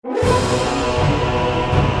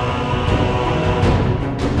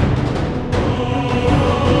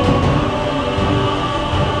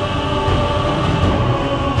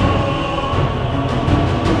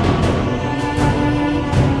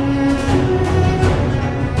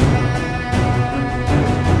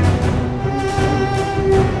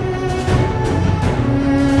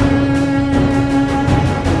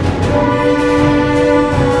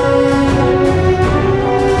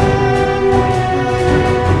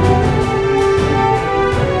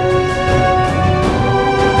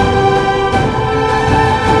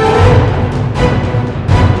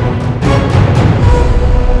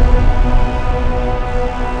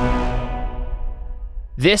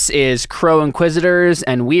This is Crow Inquisitors,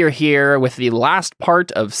 and we are here with the last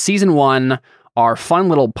part of Season 1, our fun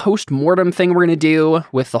little post-mortem thing we're going to do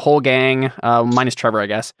with the whole gang, minus Trevor, I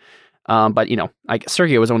guess. But, you know,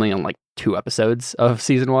 Sergio was only on like 2 episodes of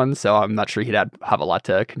Season 1, so I'm not sure he'd have a lot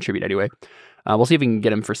to contribute anyway. We'll see if we can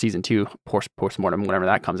get him for Season 2, post-mortem, whenever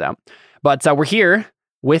that comes out. But we're here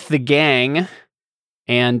with the gang,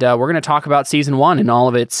 and we're going to talk about Season 1 and all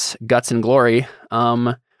of its guts and glory.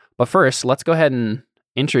 But first, let's go ahead and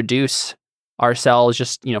introduce ourselves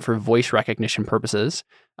just, you know, for voice recognition purposes.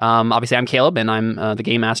 Obviously, I'm Caleb, and I'm the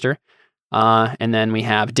game master. And then we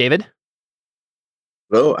have David.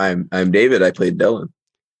 Hello, I'm David. I played Dylan.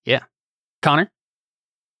 Yeah. Connor.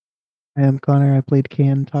 I am Connor. I played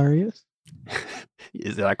Cantarius.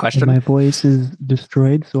 Is that a question? And my voice is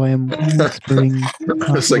destroyed, so I am whispering.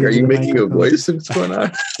 I was like, are you making a voice? What's going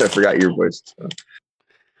on? I forgot your voice.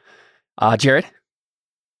 Jared.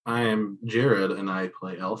 I am Jared, and I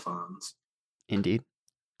play Alphonse. Indeed.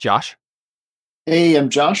 Josh. Hey, I'm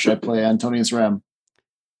Josh. I play Antonius Ram.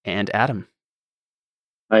 And Adam.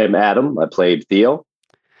 I am Adam. I played Theo.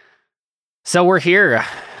 So we're here.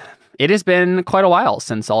 It has been quite a while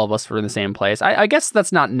since all of us were in the same place. I guess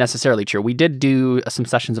that's not necessarily true. We did do some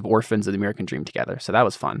sessions of Orphans of the American Dream together, so that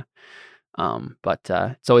was fun. But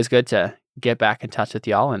it's always good to get back in touch with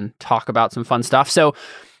y'all and talk about some fun stuff. So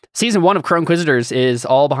Season 1 of Crow Inquisitors is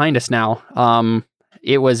all behind us now.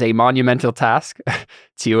 It was a monumental task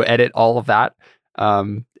to edit all of that.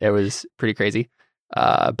 It was pretty crazy.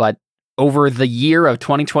 But over the year of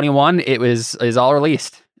 2021, is all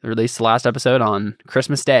released. It released the last episode on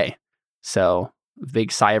Christmas Day. So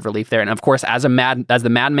big sigh of relief there. And of course, as the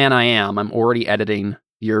madman I am, I'm already editing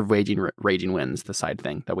Year of Raging Winds, the side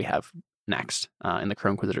thing that we have next in the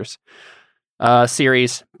Crow Inquisitors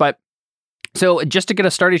series. But so just to get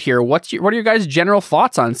us started here, what are your guys' general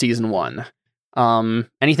thoughts on Season 1?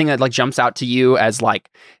 Anything that like jumps out to you as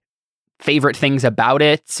like favorite things about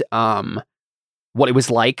it? What it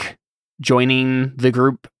was like joining the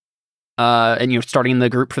group, and starting the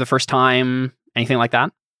group for the first time? Anything like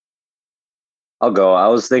that? I'll go. I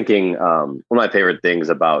was thinking one of my favorite things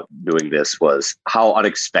about doing this was how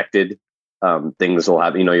unexpected things will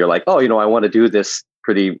happen. You're like, oh, I want to do this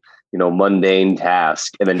pretty mundane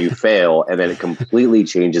task, and then you fail, and then it completely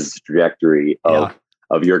changes the trajectory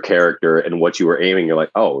of your character and what you were aiming. You're like,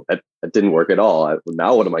 oh, that didn't work at all.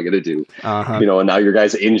 Now what am I going to do? Uh-huh. And now your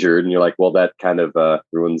guy's injured, and you're like, well, that kind of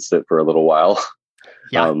ruins it for a little while.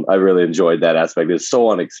 Yeah. I really enjoyed that aspect. It's so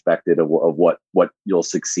unexpected of what you'll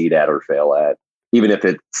succeed at or fail at, even if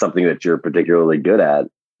it's something that you're particularly good at.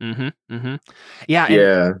 Mm-hmm. Mm-hmm. Yeah.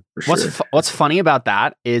 Yeah. What's funny about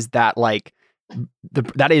that is that like,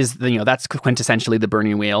 that's quintessentially the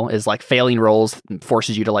burning wheel, is like failing rolls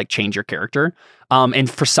forces you to like change your character. And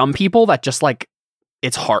for some people that just like,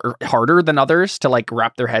 it's harder than others to like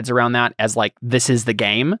wrap their heads around that as like, this is the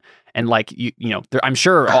game. And like, I'm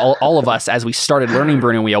sure all of us, as we started learning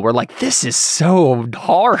burning wheel, we're like, this is so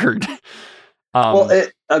hard. My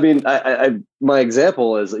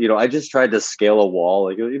example is, I just tried to scale a wall.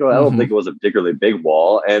 Like, I don't think it was a particularly big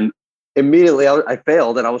wall. And immediately I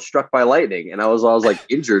failed, and I was struck by lightning, and I was like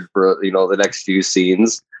injured for the next few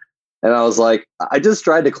scenes, and I was like, I just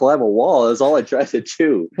tried to climb a wall. That's all I tried to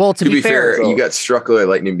do. Well, to be fair, you got struck by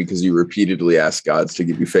lightning because you repeatedly asked gods to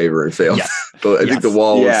give you favor and failed. Yes. So I think the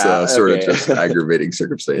wall was sort of just aggravating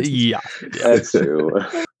circumstances. Yeah, that's true.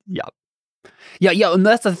 Yeah, and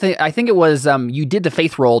that's the thing. I think it was you did the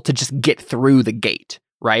faith roll to just get through the gate.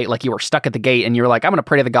 Right? Like you were stuck at the gate and you were like, I'm going to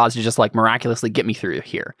pray to the gods to just like miraculously get me through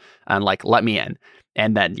here and like, let me in.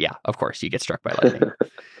 And then, yeah, of course you get struck by lightning.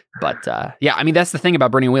 But that's the thing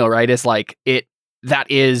about Burning Wheel, right? Is like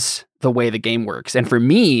that is the way the game works. And for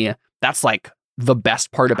me, that's like the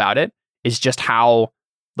best part about it, is just how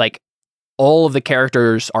like all of the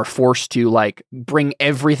characters are forced to like bring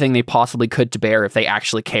everything they possibly could to bear if they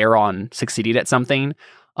actually care on succeeding at something.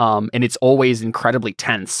 And it's always incredibly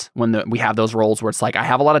tense when we have those rolls where it's like, I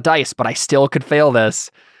have a lot of dice, but I still could fail this.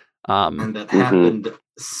 And that happened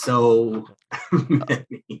so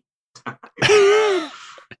many times.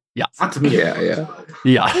 Yeah. Not to me. Yeah.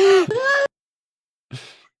 Yeah.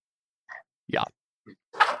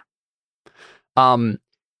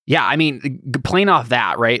 I mean, playing off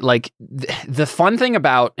that, right? Like the fun thing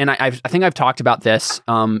about, and I think I've talked about this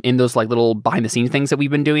in those like little behind the scenes things that we've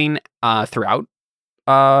been doing throughout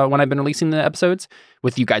when I've been releasing the episodes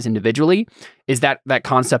with you guys individually, is that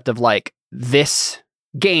concept of like this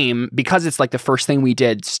game, because it's like the first thing we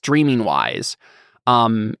did streaming wise,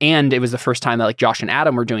 and it was the first time that like Josh and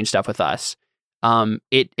Adam were doing stuff with us.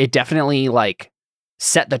 It definitely like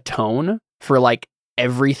set the tone for like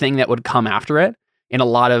everything that would come after it. in a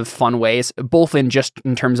lot of fun ways, both in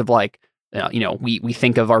terms of like, we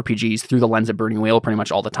think of RPGs through the lens of Burning Wheel pretty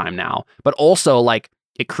much all the time now, but also like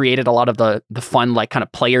it created a lot of the fun, like kind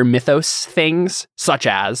of player mythos things, such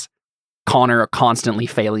as Connor constantly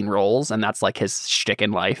failing rolls. And that's like his shtick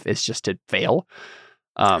in life, is just to fail.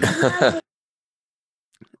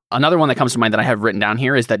 Another one that comes to mind that I have written down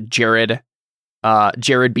here is that Jared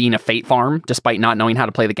being a fate farm despite not knowing how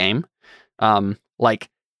to play the game.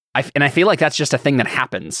 I feel like that's just a thing that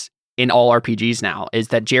happens in all RPGs now, is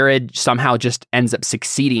that Jared somehow just ends up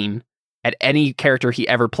succeeding at any character he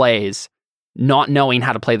ever plays, not knowing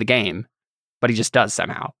how to play the game, but he just does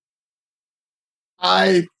somehow.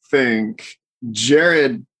 I think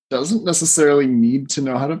Jared doesn't necessarily need to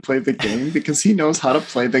know how to play the game because he knows how to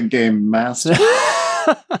play the game master.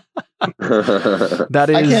 That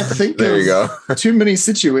is, I can't think There you go. of too many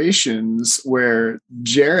situations where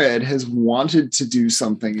Jared has wanted to do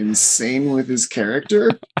something insane with his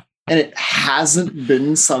character and it hasn't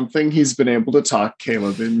been something he's been able to talk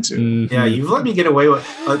Caleb into. Mhm. Yeah, you've let me get away with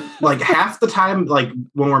like half the time. Like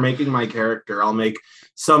when we're making my character, I'll make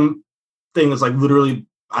some things like literally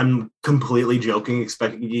I'm completely joking,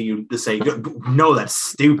 expecting you to say, "No, that's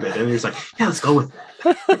stupid," and you're just like, "Yeah, let's go with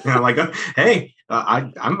it." And I'm like, "Hey,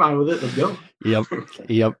 I'm fine with it. Let's go."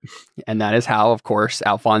 Yep. And that is how, of course,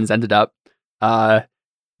 Alphonse ended up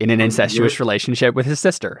in an incestuous relationship with his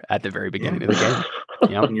sister at the very beginning of the game.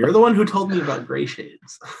 Yep. And you're the one who told me about Gray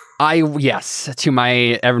Shades. Yes, to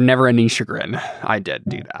my never-ending chagrin, I did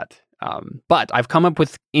do that. But I've come up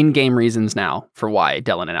with in-game reasons now for why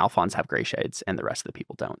Dylan and Alphonse have gray shades and the rest of the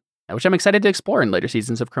people don't, which I'm excited to explore in later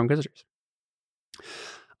seasons of Chrome Visitors.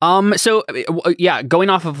 Going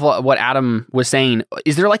off of what Adam was saying,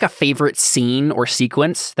 is there like a favorite scene or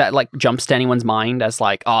sequence that like jumps to anyone's mind as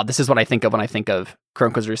like, oh, this is what I think of when I think of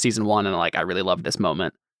Chrome Visitors Season 1, and like I really love this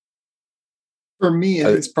moment? For me,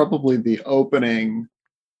 it's probably the opening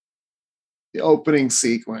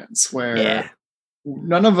sequence where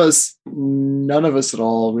none of us at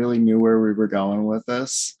all really knew where we were going with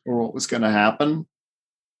this or what was going to happen.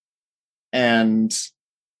 And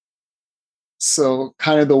so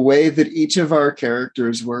kind of the way that each of our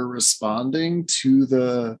characters were responding to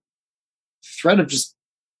the threat of just,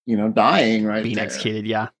 dying right Being there. executed,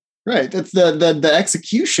 yeah. Right. That's the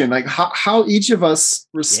execution, like how each of us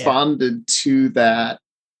responded to that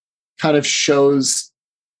kind of shows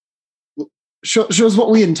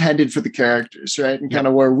what we intended for the characters, right? And kind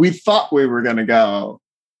of where we thought we were going to go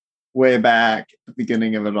way back at the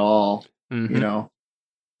beginning of it all, Mm-hmm.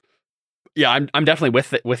 Yeah, I'm definitely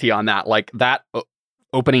with you on that. Like that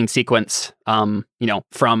opening sequence,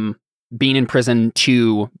 from being in prison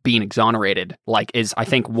to being exonerated, like is, I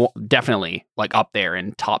think, definitely like up there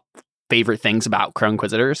in top favorite things about Chrome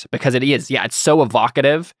Inquisitors, because it is, it's so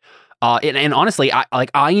evocative. And honestly,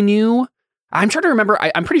 I'm trying to remember.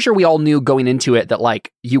 I'm pretty sure we all knew going into it that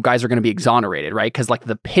like you guys are going to be exonerated, right? Because like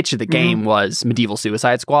the pitch of the game was Medieval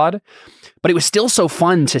Suicide Squad, but it was still so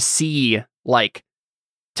fun to see like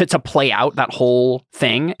to play out that whole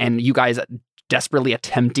thing, and you guys desperately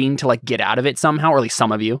attempting to like get out of it somehow, or at least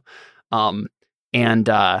some of you. Like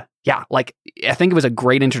I think it was a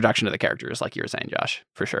great introduction to the characters, like you were saying, Josh,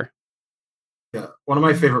 for sure. Yeah, one of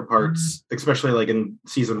my favorite parts, especially like in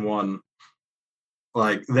Season 1.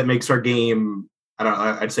 Like that makes our game,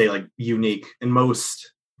 I'd say like unique. In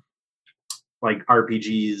most like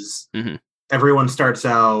RPGs, everyone starts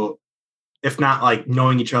out, if not like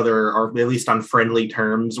knowing each other or at least on friendly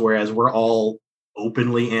terms, whereas we're all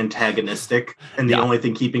openly antagonistic, and the only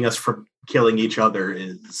thing keeping us from killing each other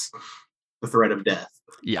is the threat of death.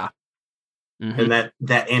 Yeah. And that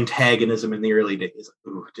antagonism in the early days,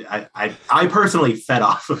 I personally fed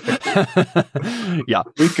off of it. Yeah,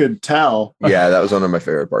 we could tell. Yeah, that was one of my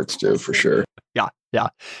favorite parts too, for sure. Yeah,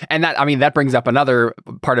 and that brings up another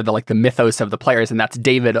part of the mythos of the players, and that's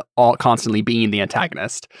David all constantly being the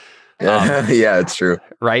antagonist. Yeah, it's true.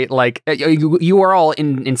 Right, like you are all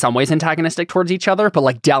in some ways antagonistic towards each other, but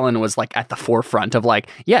like Dylan was like at the forefront of like,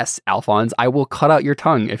 yes, Alphonse, I will cut out your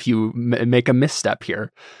tongue if you make a misstep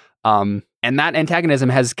here. And that antagonism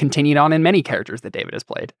has continued on in many characters that David has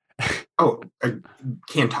played. I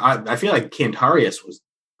feel like Cantarius was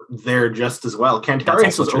there just as well.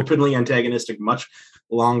 Cantarius was openly antagonistic much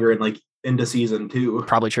longer and like into Season 2.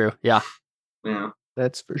 Probably true. Yeah.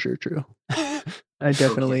 That's for sure true. I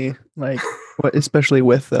definitely especially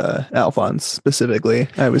with Alphonse specifically,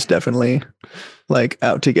 I was definitely like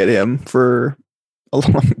out to get him for a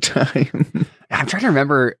long time. I'm trying to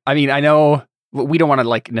remember. I mean, I know we don't want to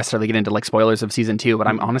like necessarily get into like spoilers of Season 2, but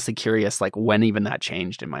I'm honestly curious like when even that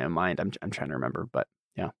changed in my own mind. I'm trying to remember, but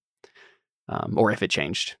yeah. Or if it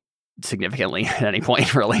changed. significantly at any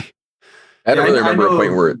point, really. I don't Yeah, really I remember a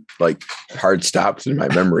point know- where it like hard stopped in my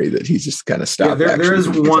memory that he just kind of Yeah, stopped. there actually is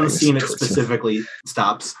being one antagonist scene it towards him. specifically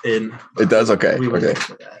stops in. It does? Okay, We won't okay. get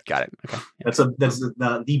into that. Got it. Okay. That's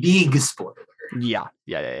the big spoiler. Yeah.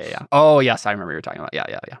 Oh, yes, I remember you were talking about.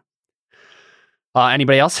 Yeah.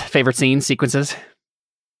 Anybody else? Favorite scenes, sequences?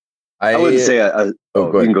 I wouldn't say go you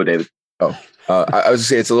ahead. can go, David. I was gonna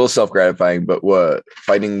say it's a little self-gratifying, but what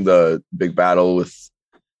fighting the big battle with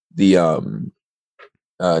the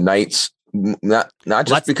knights, not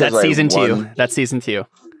just because that's I season won. 2. That's season 2.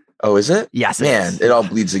 Oh, is it? Yes, it Man, is. it all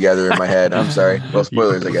bleeds together in my head. I'm sorry. Well,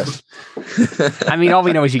 spoilers, I guess. I mean, all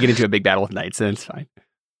we know is you get into a big battle with knights, and it's fine.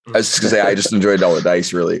 I was just gonna say I just enjoyed all the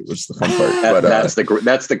dice. Really, was the fun part. But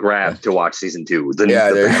That's the grab to watch season 2. The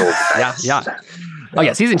Yeah, there- Battle of the Knights. Yeah. Oh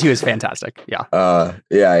yeah, season 2 is fantastic. Yeah.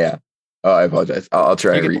 yeah. Oh, I apologize. I'll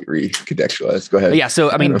try You and recontextualize. Go ahead. But yeah,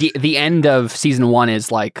 so I mean, the end of season 1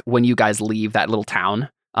 is like when you guys leave that little town.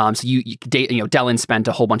 So Delin spent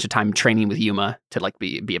a whole bunch of time training with Yuma to like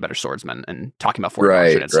be a better swordsman and talking about forward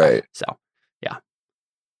motion and stuff. Right. So yeah,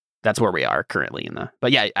 that's where we are currently in the.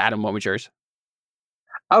 But yeah, Adam, what was yours?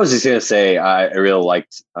 I was just gonna say I really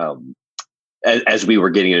liked as we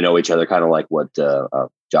were getting to know each other, kind of like what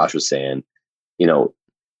Josh was saying. You know,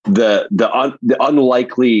 the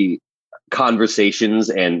unlikely conversations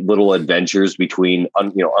and little adventures between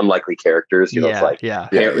unlikely characters. You know, it's like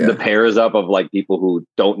the pairs up of like people who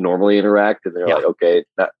don't normally interact, and they're like, okay,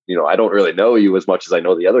 I don't really know you as much as I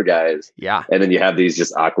know the other guys. Yeah, and then you have these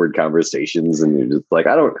just awkward conversations, and you're just like,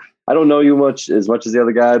 I don't know you as much as the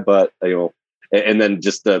other guy, but and then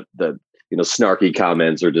just the snarky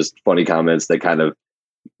comments or just funny comments that kind of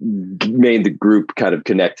made the group kind of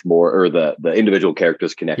connect more, or the individual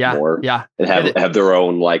characters connect more, and have their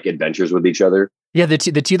own like adventures with each other. Yeah, the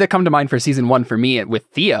two that come to mind for season 1 for me with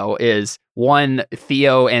Theo is one,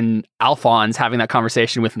 Theo and Alphonse having that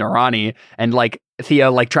conversation with Narani, and like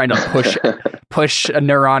Theo like trying to push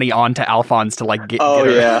Narani onto Alphonse to like get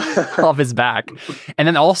her off his back. And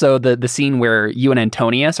then also the scene where you and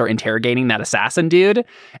Antonius are interrogating that assassin dude,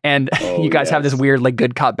 and you guys have this weird like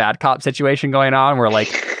good cop bad cop situation going on where like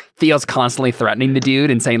Theo's constantly threatening the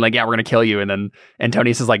dude and saying like, yeah, we're gonna kill you, and then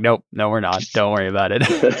Antonius is like, nope, no, we're not, don't worry about it.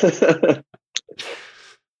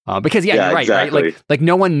 Because you're right, exactly. right? Like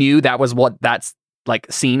no one knew that was what that's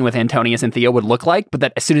like scene with Antonius and Theo would look like, but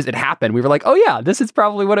that as soon as it happened, we were like, oh yeah, this is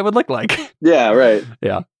probably what it would look like. Yeah, right.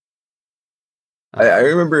 Yeah. I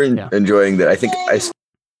remember enjoying that. I think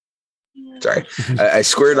I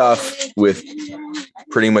squared off with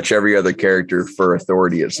pretty much every other character for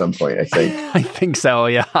authority at some point, I think. I think so,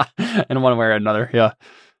 yeah. In one way or another, yeah.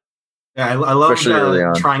 Yeah, I love Especially early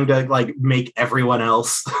on. trying to like make everyone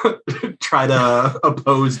else try to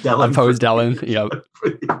oppose Delin.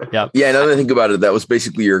 Yep. Yeah, now that I think about it, that was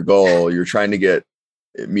basically your goal. You're trying to get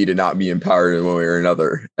me to not be empowered in one way or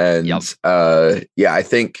another. And I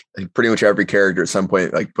think pretty much every character at some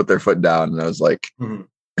point like put their foot down, and I was like,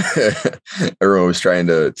 everyone was trying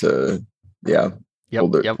to pull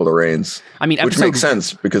the reins. I mean, which makes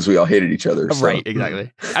sense because we all hated each other. So. Right,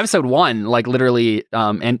 exactly. Episode 1, like literally,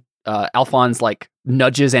 Alphonse like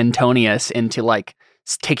nudges Antonius into like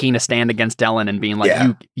taking a stand against Delin and being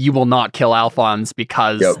like, you will not kill Alphonse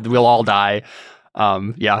because we'll all die.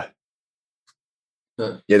 Yeah,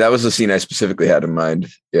 that was the scene I specifically had in mind.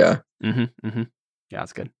 Yeah. Yeah,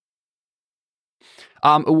 that's good.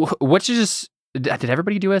 What's just did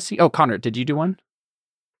everybody do a scene? Oh, Connor, did you do one?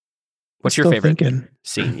 What's your favorite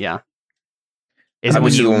scene? Yeah. Is it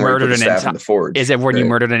when you murdered an entire? Is it when you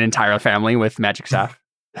murdered an entire family with magic staff?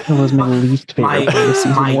 That was my least favorite.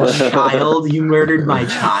 My child, you murdered my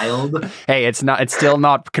child. Hey, it's still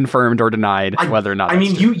not confirmed or denied whether or not. I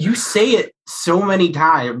mean, you say it so many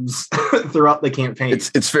times throughout the campaign.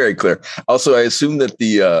 It's very clear. Also, I assume that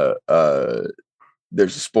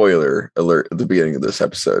there's a spoiler alert at the beginning of this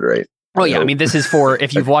episode, right? Oh yeah, I mean, this is for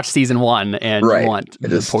if you've watched season 1 and you want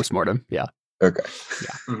the postmortem. Yeah. Okay.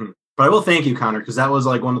 Yeah. Mm-hmm. But I will thank you, Connor, because that was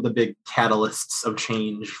like one of the big catalysts of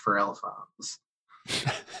change for Alphonse.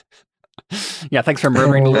 Yeah, thanks for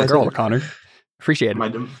murdering the little girl, Connor. Appreciate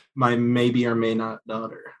it. My maybe or may not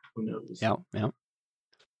daughter. Who knows? Yeah.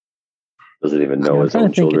 Doesn't even know his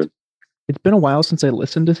own children. It's been a while since I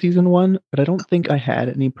listened to season 1, but I don't think I had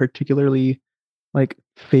any particularly like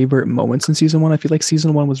favorite moments in season 1. I feel like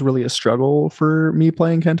season 1 was really a struggle for me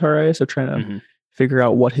playing Kentaro, so trying to figure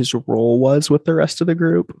out what his role was with the rest of the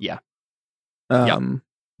group. Yeah.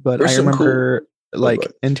 But I remember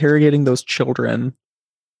interrogating those children.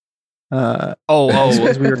 As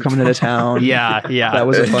we were coming into town. Yeah. That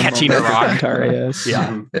was a fun catching a rock. Kentaro.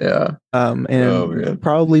 Yeah. And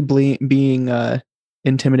probably being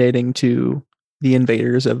intimidating to the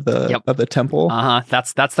invaders of the temple.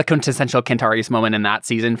 That's the quintessential Kentarius moment in that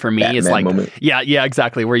season for me. Batman is like moment. yeah,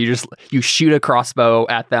 exactly, where you shoot a crossbow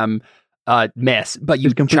at them, miss, but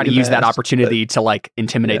you try to use that opportunity to like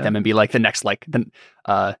intimidate them and be like the next like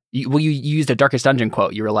you used a Darkest Dungeon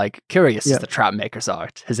quote. You were like, curious is the trap maker's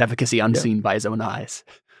art, his efficacy unseen by his own eyes.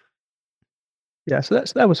 Yeah, so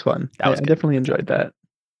that was fun. I definitely enjoyed that.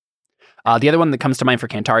 The other one that comes to mind for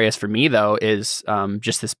Kentarius for me though is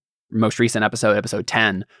just this most recent episode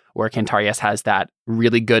 10, where Kentarius has that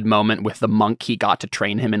really good moment with the monk he got to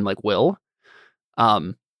train him in like will.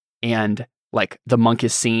 And like the monk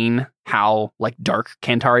is seeing how like dark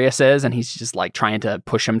Kentarius is, and he's just like trying to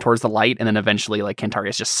push him towards the light, and then eventually like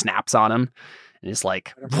Kentarius just snaps on him and is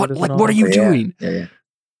like, what are you doing?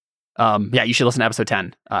 Yeah, you should listen to episode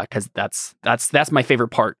 10 because that's my favorite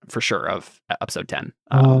part for sure of episode 10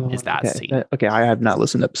 is that scene. Okay, I have not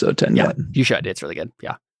listened to episode 10 yet. You should. It's really good.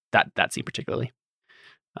 Yeah, that scene particularly.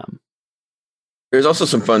 There's also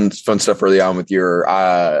some fun stuff early on with your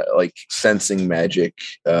like sensing magic.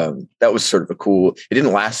 That was sort of a cool. It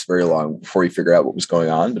didn't last very long before you figure out what was going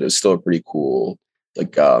on, but it was still a pretty cool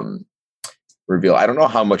like reveal. I don't know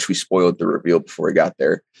how much we spoiled the reveal before we got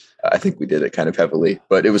there. I think we did it kind of heavily,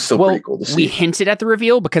 but it was still pretty cool to see. We hinted at the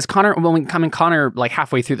reveal because Connor like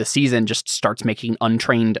halfway through the season just starts making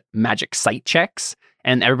untrained magic sight checks,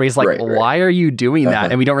 and everybody's like, why are you doing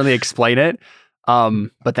that? And we don't really explain it.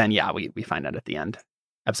 But then we find out at the end.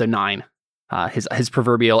 Episode 9, his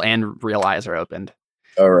proverbial and real eyes are opened.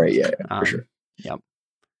 All right, for sure. Yep.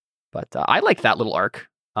 But I like that little arc.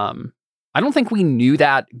 I don't think we knew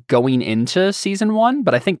that going into season 1,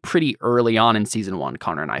 but I think pretty early on in season 1,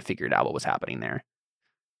 Connor and I figured out what was happening there.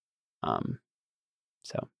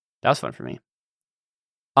 So that was fun for me.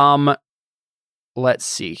 Let's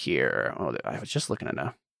see here. Oh, I was just looking at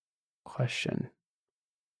a question.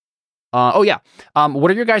 What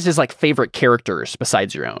are your guys' like favorite characters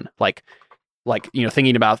besides your own? Like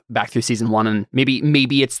thinking about back through season 1, and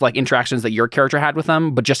maybe it's like interactions that your character had with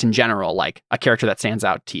them, but just in general, like a character that stands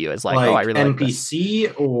out to you as like oh, I really NPC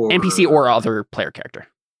like NPC or other player character.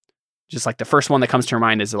 Just like the first one that comes to your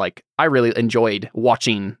mind is like, I really enjoyed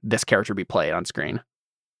watching this character be played on screen.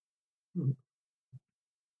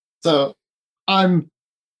 So I'm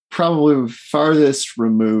probably farthest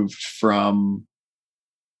removed from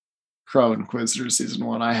Crow Inquisitor season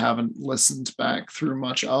 1. I haven't listened back through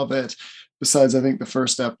much of it, besides I think the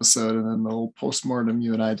first episode and then the little postmortem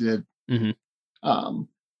you and I did. Mm-hmm.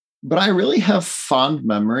 But I really have fond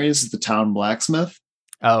memories of the town blacksmith.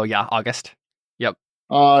 Oh yeah, August. Yep.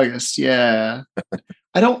 August, yeah.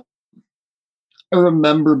 I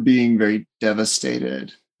remember being very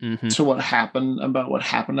devastated to what happened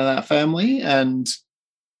to that family, and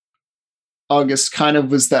August kind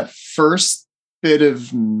of was that first bit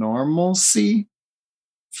of normalcy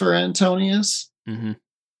for Antonius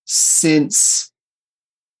since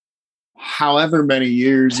however many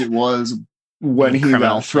years it was when he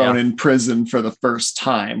got thrown in prison for the first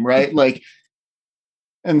time, right? Like,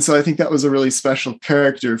 and so I think that was a really special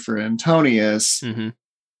character for Antonius.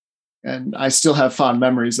 And I still have fond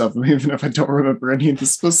memories of him, even if I don't remember any of the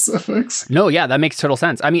specifics. No, yeah, that makes total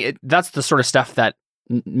sense. I mean, that's the sort of stuff that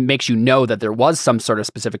makes you know that there was some sort of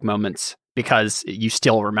specific moments, because you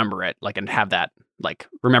still remember it, like, and have that, like,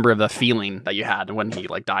 remember the feeling that you had when he,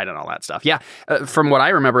 like, died and all that stuff. Yeah, from what I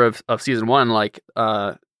remember of season 1, like,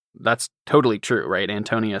 that's totally true, right?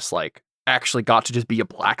 Antonius, like, actually got to just be a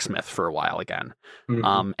blacksmith for a while again.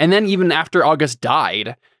 And then even after August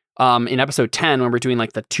died, in episode 10, when we're doing,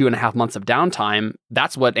 like, the 2.5 months of downtime,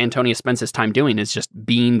 that's what Antonius spends his time doing, is just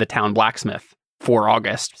being the town blacksmith for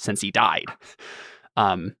August since he died.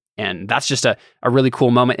 And that's just a really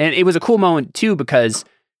cool moment. And it was a cool moment too, because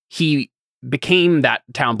he became that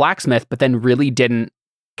town blacksmith, but then really didn't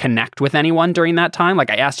connect with anyone during that time.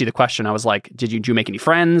 Like, I asked you the question, I was like, did you make any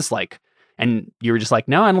friends? Like, and you were just like,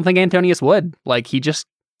 no, I don't think Antonius would. Like, he just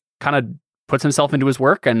kind of puts himself into his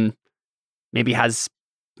work and maybe has,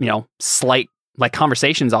 slight like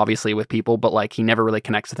conversations obviously with people, but like he never really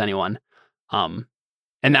connects with anyone. And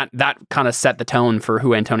that kind of set the tone for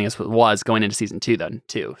who Antonius was going into season 2 then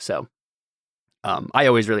too. So I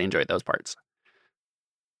always really enjoyed those parts.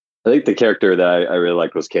 I think the character that I really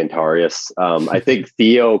liked was Kentarius. I think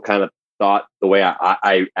Theo kind of thought the way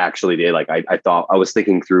I actually did. Like I thought I was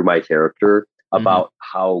thinking through my character about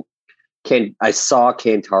how I saw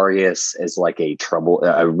Kentarius as like a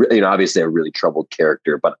obviously a really troubled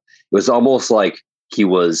character, but it was almost like he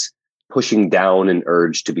was pushing down an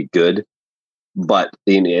urge to be good, but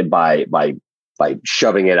by by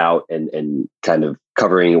shoving it out and kind of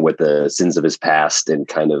covering it with the sins of his past and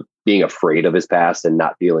kind of being afraid of his past and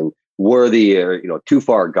not feeling worthy or, too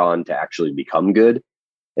far gone to actually become good.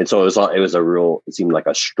 And so it seemed like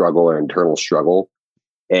a struggle or internal struggle.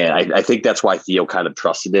 And I think that's why Theo kind of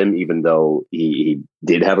trusted him, even though he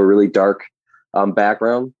did have a really dark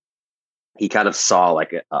background. He kind of saw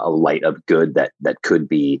like a light of good that could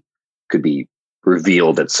be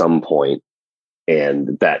revealed at some point.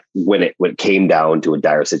 And that when it came down to a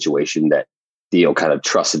dire situation, that Theo kind of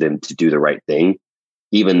trusted him to do the right thing,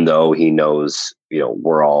 even though he knows,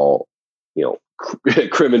 we're all,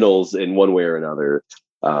 criminals in one way or another.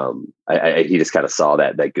 He just kind of saw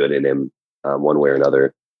that good in him one way or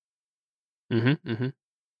another. Mm-hmm, mm-hmm.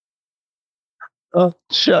 Oh,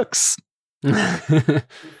 shucks.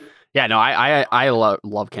 Yeah, no, I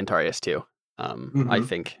love Kentarius too. I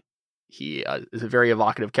think he is a very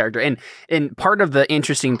evocative character, and part of the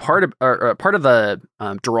interesting part of the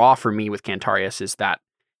draw for me with Kentarius is that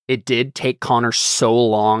it did take Connor so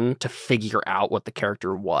long to figure out what the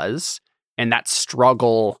character was, and that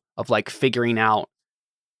struggle of like figuring out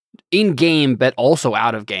in game but also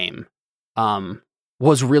out of game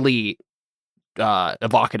was really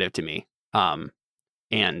evocative to me.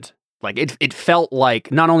 And like it felt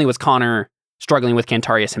like not only was Connor struggling with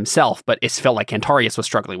Kentarius himself, but it felt like Kentarius was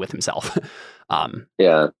struggling with himself.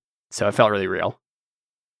 Yeah. So it felt really real.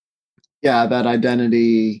 Yeah, that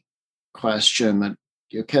identity question that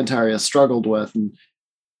Kentarius struggled with, and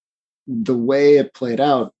the way it played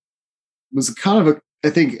out was kind of I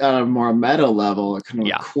think on a more meta level, a kind of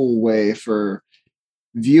a cool way for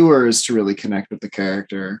viewers to really connect with the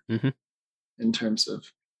character in terms of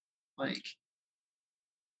like,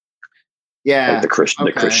 like the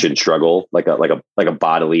Christian struggle, like a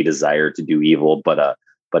bodily desire to do evil, but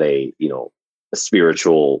a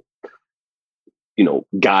spiritual,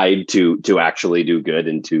 guide to actually do good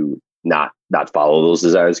and to not follow those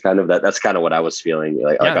desires. Kind of that's kind of what I was feeling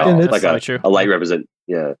like a light represent.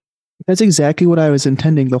 Yeah. That's exactly what I was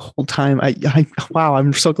intending the whole time. Wow,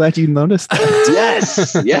 I'm so glad you noticed that.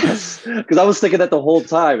 yes. Because I was thinking that the whole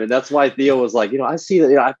time, and that's why Theo was like, I see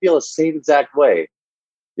that, I feel the same exact way,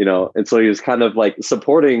 and so he was kind of like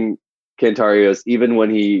supporting Kentarius even when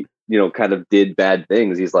he, kind of did bad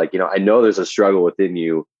things. He's like, I know there's a struggle within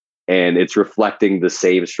you, and it's reflecting the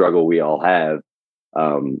same struggle we all have,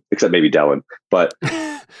 except maybe Dellen, but.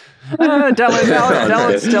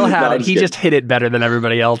 Dellen still had it. He just hit it better than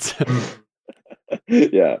everybody else.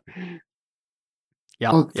 Yeah.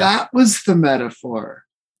 That was the metaphor.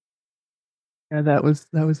 Yeah, that was it.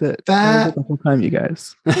 That was it the whole time, you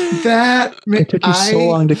guys. It took you so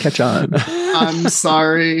long to catch on. I'm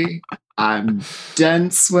sorry. I'm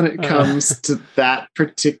dense when it comes to that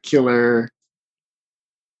particular.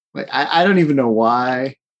 Like, I don't even know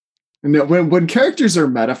why. When characters are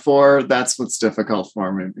metaphor, that's what's difficult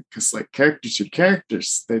for me, because like characters are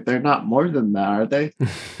characters. They're not more than that, are they?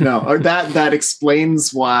 No, or that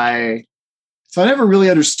explains why. So I never really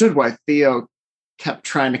understood why Theo kept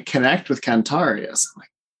trying to connect with Kentarius. I'm like,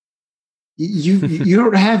 you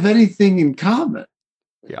don't have anything in common.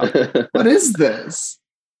 Yeah. What is this?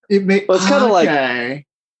 It's kind of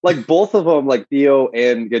like both of them, like Theo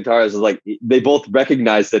and Kentarius, is like they both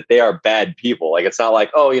recognize that they are bad people. Like it's not like,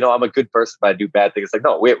 I'm a good person but I do bad things. It's like,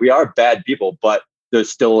 no, we are bad people, but there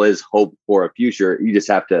still is hope for a future. You just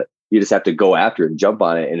have to go after it and jump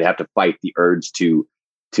on it and have to fight the urge to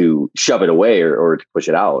shove it away or to push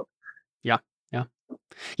it out.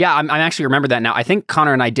 Yeah. I'm actually remember that now. I think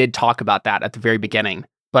Connor and I did talk about that at the very beginning,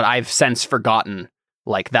 but I've since forgotten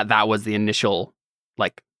like that was the initial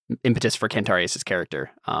like impetus for Kentarius' character.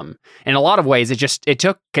 In a lot of ways, it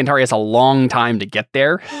took Kentarius a long time to get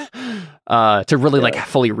there, to really like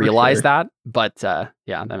fully realize that. But that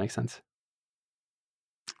makes sense.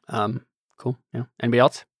 Cool. Yeah. Anybody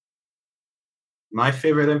else? My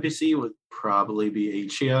favorite NPC would probably be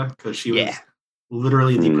Achia, because she was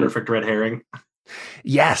literally the perfect red herring.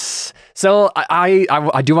 Yes. So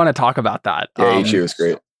I do want to talk about that. Yeah, Achia was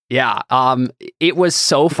great. Yeah. It was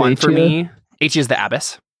so fun for me. Achia is the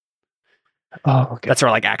abbess. Oh, okay. That's her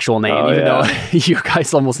like actual name, even though you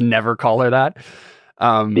guys almost never call her that.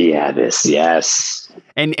 The abbess, yes.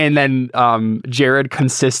 And then Jared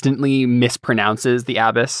consistently mispronounces the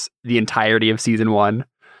abbess the entirety of season 1.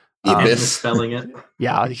 Misspelling it.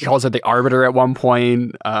 Yeah, he calls her the arbiter at one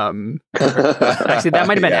point. Actually, that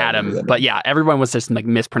might have been Adam, but yeah, everyone was just like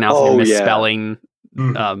mispronouncing and misspelling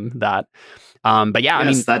that. But yeah, I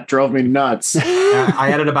mean, that drove me nuts.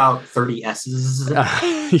 I added about 30 S's.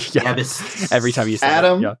 Every time you say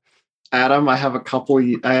Adam, that, Adam, I have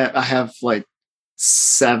I have like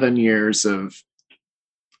 7 years of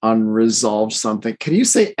unresolved something. Can you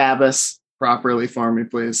say Abyss properly for me,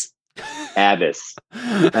 please? Abyss.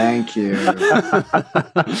 Thank you.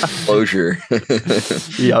 Closure.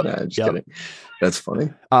 Yep. Nah, just kidding. That's funny.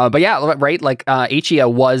 But yeah, right. Like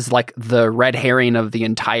Ichia was like the red herring of the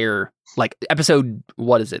entire like episode.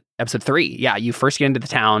 What is it? Episode 3. Yeah, you first get into the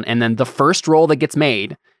town, and then the first roll that gets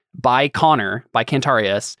made by Connor, by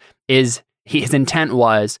Cantarius, is his intent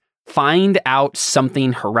was find out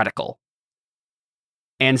something heretical.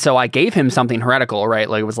 And so I gave him something heretical, right?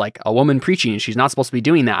 Like it was like a woman preaching, and she's not supposed to be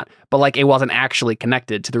doing that, but like it wasn't actually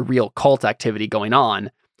connected to the real cult activity going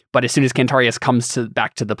on. But as soon as Cantarius comes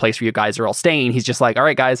back to the place where you guys are all staying, he's just like, all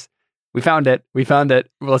right, guys, we found it.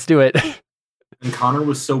 Let's do it. And Connor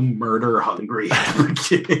was so murder hungry.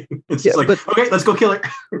 It's Yeah, just like, okay, let's go kill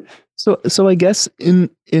her. So I guess in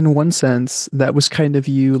one sense, that was kind of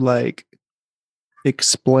you like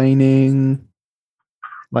explaining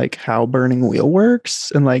like how Burning Wheel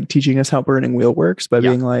works and like teaching us how Burning Wheel works by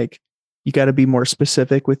being like, you got to be more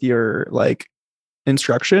specific with your like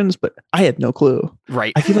instructions, but I had no clue.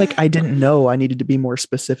 Right. I feel like I didn't know I needed to be more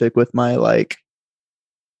specific with my like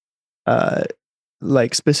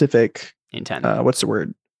specific intent. What's the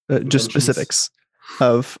word? Just Intentions. specifics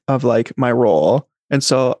of like my role. And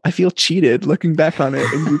so I feel cheated looking back on it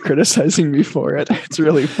and you criticizing me for it. It's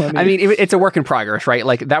really funny. I mean, it's a work in progress, right?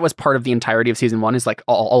 Like that was part of the entirety of season 1 is like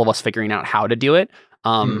all of us figuring out how to do it.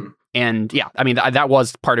 And yeah, I mean, that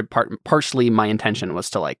was partially my intention was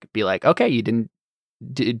to like, be like, okay, you didn't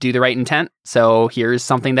do the right intent. So here's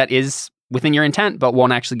something that is within your intent, but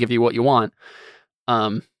won't actually give you what you want.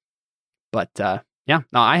 But yeah,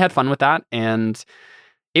 no, I had fun with that. And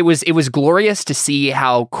it was glorious to see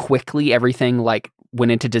how quickly everything like went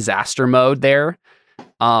into disaster mode there.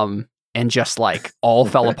 And just like all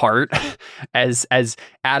fell apart as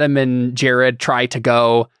Adam and Jared try to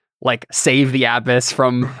go like save the Abyss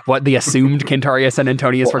from what the assumed Cantarius and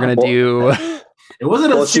Antonius were going to do. It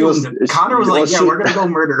wasn't assumed. Connor was like, we're going to go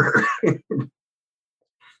murder her.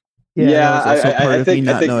 I think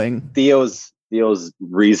knowing. Theo's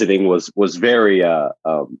reasoning was very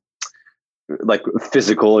like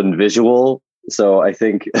physical and visual. So I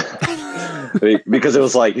think because it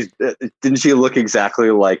was like, didn't she look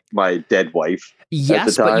exactly like my dead wife?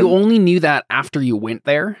 Yes, but you only knew that after you went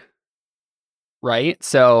there, right?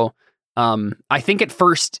 So I think at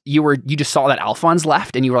first you just saw that Alphonse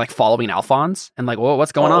left and you were like following Alphonse and like, whoa,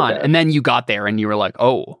 what's going on? And then you got there and you were like,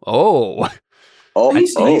 oh.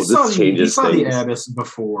 This changes he saw things. the Abyss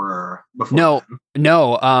before No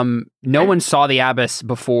then. one saw the Abyss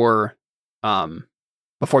before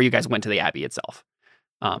you guys went to the Abbey itself.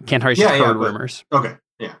 Cantarius just heard rumors. Okay,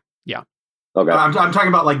 yeah. Okay. I'm talking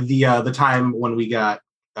about like the time when we got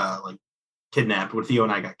like kidnapped, when Theo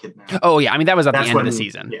and I got kidnapped. Oh yeah, I mean that was at the end of the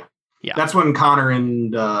season. Yeah. That's when Connor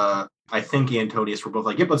and I think Antonius were both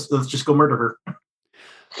like, yep, let's just go murder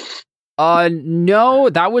her. No,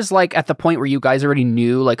 that was like at the point where you guys already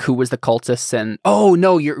knew like who was the cultists and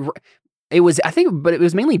it was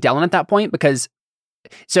mainly Dylan at that point because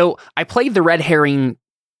so I played the red herring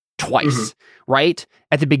twice, right?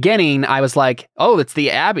 At the beginning, I was like, oh, it's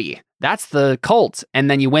the Abbey. That's the cult.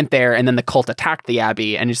 And then you went there and then the cult attacked the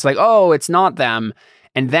Abbey and it's like, oh, it's not them.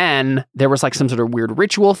 And then there was like some sort of weird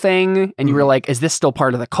ritual thing. And you were like, is this still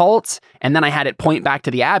part of the cult? And then I had it point back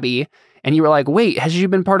to the Abbey. And you were like, wait, has she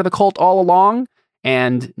been part of the cult all along?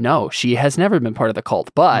 And no, she has never been part of the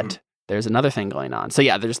cult. But there's another thing going on. So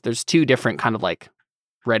yeah, there's two different kind of like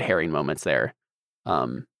red herring moments there.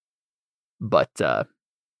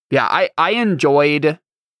 Yeah, I enjoyed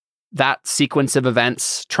that sequence of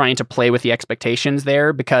events trying to play with the expectations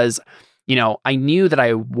there because, you know, I knew that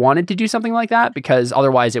I wanted to do something like that because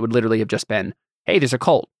otherwise it would literally have just been, hey, there's a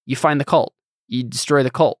cult. You find the cult. You destroy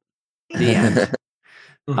the cult. The end.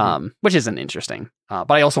 Which isn't interesting.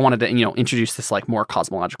 But I also wanted to, you know, introduce this like more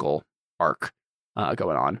cosmological arc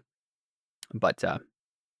going on. But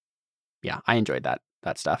yeah, I enjoyed that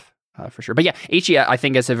stuff for sure. But yeah, Ichia, I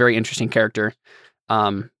think is a very interesting character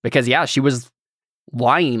because yeah, she was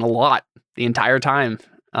lying a lot the entire time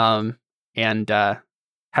and had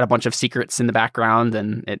a bunch of secrets in the background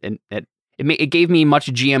and it gave me much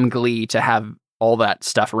GM glee to have all that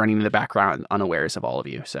stuff running in the background unawares of all of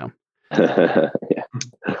you. So Yeah.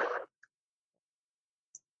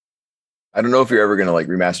 I don't know if you're ever going to like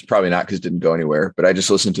remaster. Probably not because it didn't go anywhere. But I just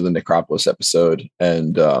listened to the Necropolis episode,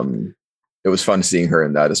 and it was fun seeing her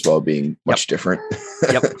in that as well, being much different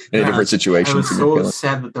in a different situation. I was so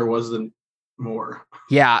sad that there wasn't more.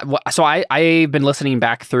 Yeah, so I've been listening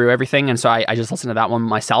back through everything, and so I just listened to that one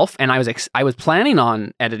myself, and I was planning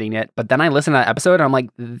on editing it, but then I listened to that episode, and I'm like,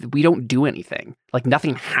 we don't do anything, like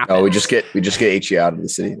nothing happens. Oh, we just get HE out of the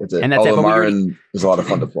city. That's it. And that's it. Although Marin was a lot of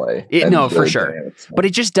fun to play. No, for sure. But it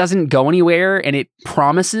just doesn't go anywhere, and it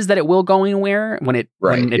promises that it will go anywhere when it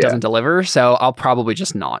doesn't deliver. So I'll probably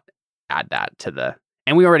just not add that to the.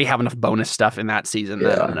 And we already have enough bonus stuff in that season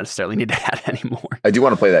that I don't necessarily need to add anymore. I do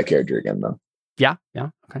want to play that character again, though. Yeah,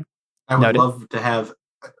 okay. I would love to have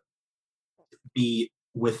be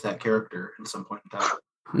with that character at some point in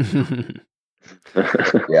time.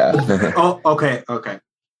 Yeah. Oh, okay.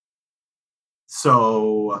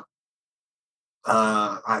 So,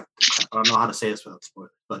 I don't know how to say this without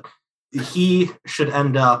spoilers, but he should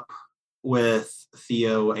end up with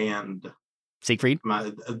Theo and Siegfried.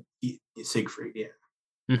 Siegfried, yeah.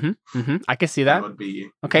 I can see that. Would be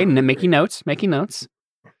okay. Making notes.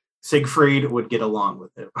 Siegfried would get along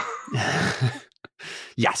with it.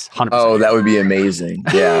 Yes, 100%. Oh, that would be amazing.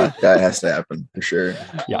 Yeah, that has to happen for sure.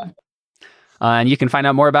 Yeah. And you can find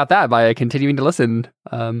out more about that by continuing to listen.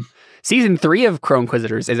 Season 3 of Crow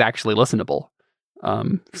Inquisitors is actually listenable.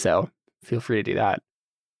 So feel free to do that.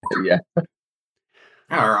 Yeah.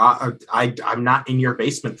 Or I'm not in your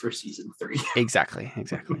basement for season 3. Exactly.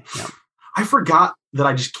 Yeah. I forgot that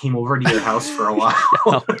I just came over to your house for a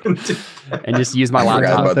while and just use my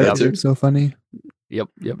laptop. That's so funny. Yep.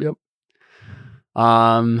 Yeah,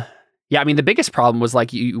 I mean, the biggest problem was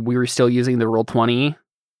like we were still using the Roll20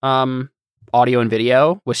 audio and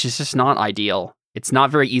video, which is just not ideal. It's not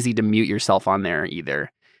very easy to mute yourself on there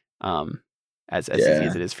either, as easy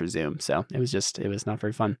as it is for Zoom. So it was not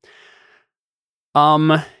very fun.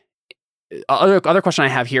 Other question I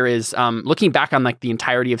have here is looking back on like the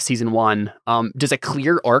entirety of season 1, does a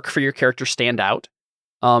clear arc for your character stand out?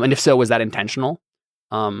 And if so, was that intentional?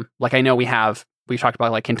 Like I know we've talked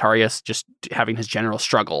about like Kentarius just having his general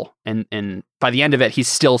struggle, and by the end of it, he's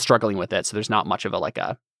still struggling with it. So there's not much of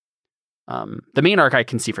the main arc I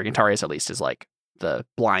can see for Kentarius at least is like the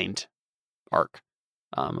blind arc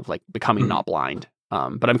of like becoming not blind.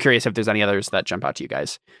 But I'm curious if there's any others that jump out to you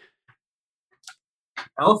guys.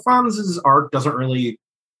 Alphonse's arc doesn't really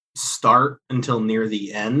start until near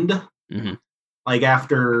the end. Like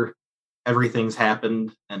after everything's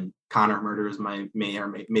happened and Connor murders my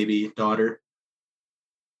maybe daughter.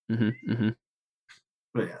 But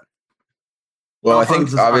yeah. Well,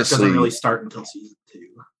 Alphonse's I think obviously arc doesn't really start until season 2.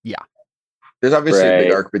 Yeah. There's obviously a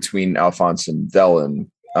big arc between Alphonse and Dellen,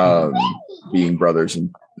 being brothers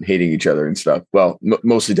and hating each other and stuff. Well,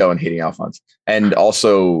 mostly Dellen hating Alphonse, and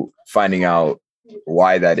also finding out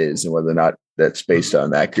why that is and whether or not that's based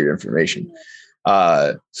on accurate information.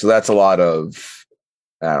 So that's a lot of,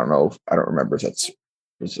 I don't know. I don't remember if it's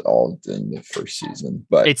all in the first season,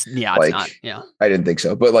 but it's not. Yeah. I didn't think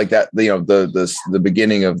so, but like that, the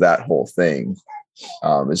beginning of that whole thing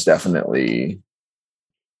is definitely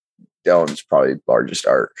Dellen's probably largest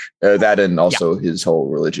arc. That and also his whole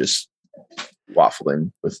religious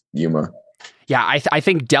waffling with Yuma. Yeah, I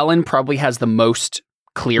think Dellen probably has the most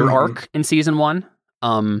clear arc in season 1.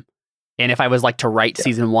 And if I was like to write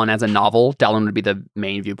season 1 as a novel, Dellen would be the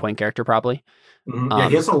main viewpoint character probably. Yeah,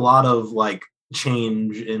 he has a lot of like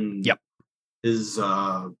change in his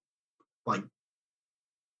like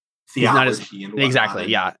theology and whatnot. Exactly.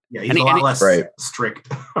 Yeah. Yeah, he's a lot less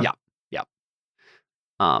strict. Yeah.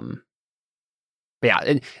 But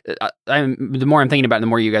yeah, the more I'm thinking about it, the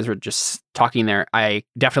more you guys were just talking there, I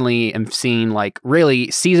definitely am seeing like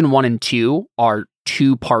really season 1 and 2 are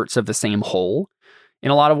 2 parts of the same whole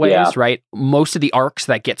in a lot of ways, right? Most of the arcs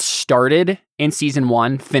that get started in season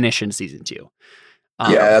 1 finish in season 2.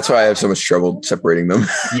 That's why I have so much trouble separating them.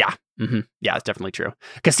 Yeah. Yeah, it's definitely true.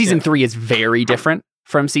 Because season 3 is very different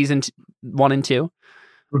from season 1 and 2.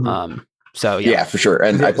 So yeah, for sure.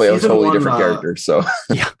 And I play a totally different character. So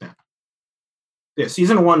yeah,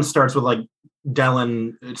 season 1 starts with like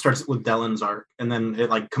Dellen. It starts with Dellen's arc, and then it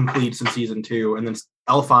like completes in season 2, and then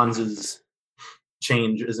Alphonse's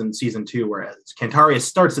change is in season 2, whereas Kentarius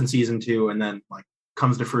starts in season 2 and then like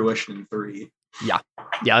comes to fruition in 3. Yeah,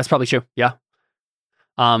 that's probably true. Yeah.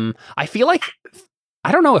 I feel like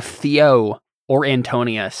I don't know if Theo or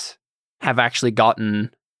Antonius have actually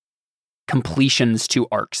gotten completions to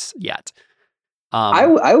arcs yet.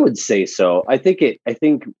 I would say so. I think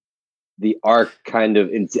the arc kind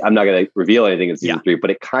of, I'm not going to reveal anything in season 3,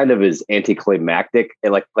 but it kind of is anticlimactic.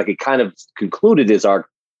 And like it kind of concluded his arc,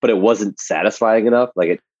 but it wasn't satisfying enough. Like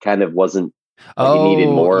it kind of wasn't, he needed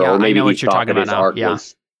more. Yeah, or maybe I know he what you're thought talking that his about now. arc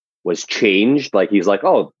was changed. Like he's like,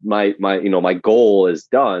 oh, my goal is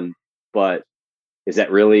done, but is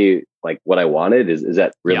that really like what I wanted? Is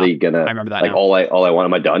that really gonna? I remember that. Like now. all I want.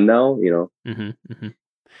 Am I done now? You know. And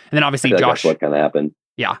then obviously Josh. That's what kind of happened.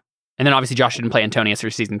 Yeah, and then obviously Josh didn't play Antonius for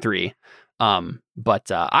season 3.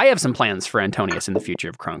 But I have some plans for Antonius in the future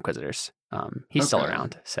of Crow Inquisitors. He's still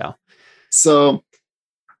around, so. So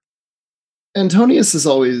Antonius is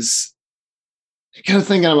always kind of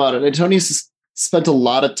thinking about it. Antonius has spent a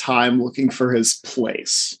lot of time looking for his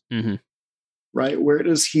place. Right? Where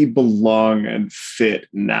does he belong and fit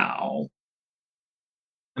now?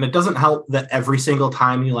 And it doesn't help that every single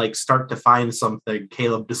time you like start to find something,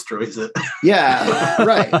 Caleb destroys it. Yeah,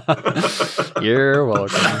 right. You're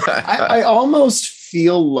welcome. I almost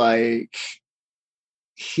feel like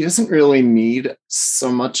he doesn't really need so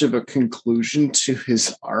much of a conclusion to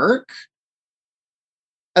his arc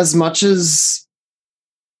as much as,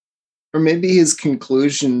 or maybe his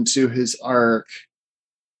conclusion to his arc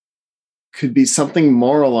could be something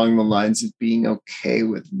more along the lines of being okay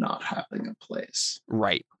with not having a place.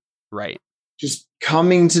 Right. Just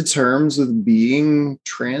coming to terms with being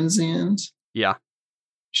transient. Yeah.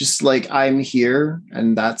 Just like, I'm here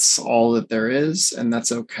and that's all that there is, and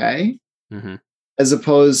that's okay. As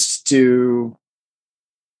opposed to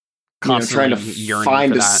constantly trying to yearning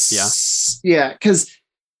find for that. Yeah, because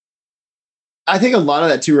I think a lot of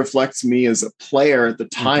that too reflects me as a player at the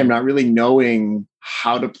time, not really knowing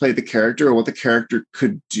how to play the character or what the character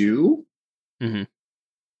could do.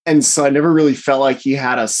 And so I never really felt like he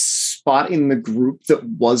had a spot in the group that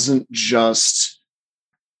wasn't just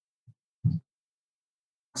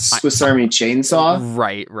Swiss Army chainsaw.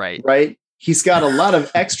 Right. He's got a lot of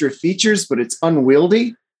extra features, but it's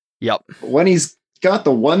unwieldy. Yep. When he's got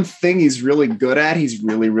the one thing he's really good at, he's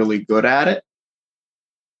really, really good at it.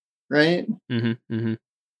 Right? Yeah,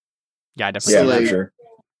 I definitely. So sure.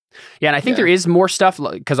 Yeah, and I think there is more stuff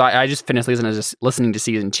because I just finished listening to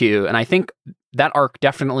season 2, and I think that arc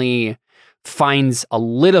definitely finds a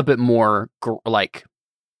little bit more like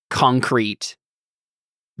concrete.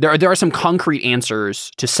 There are some concrete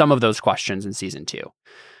answers to some of those questions in season 2.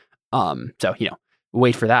 So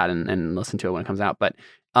wait for that and listen to it when it comes out. But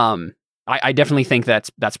I definitely think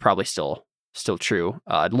that's probably still true.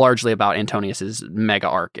 Largely about Antonius's mega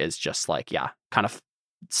arc is just like kind of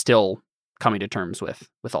still coming to terms with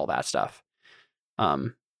all that stuff.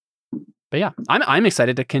 But yeah, I'm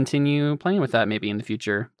excited to continue playing with that maybe in the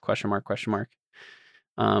future. Question mark.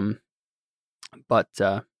 But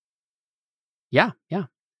yeah.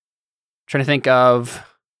 Trying to think of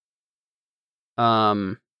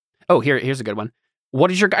here's a good one. What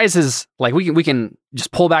is your guys's, like, we can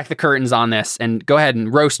just pull back the curtains on this and go ahead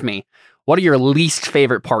and roast me. What are your least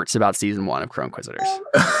favorite parts about season 1 of Crow Inquisitors?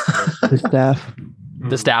 The staff.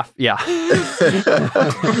 The staff, yeah.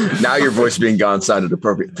 Now your voice being gone sounded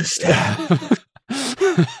appropriate. The staff.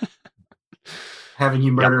 Having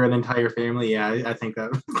you murder an entire family, I think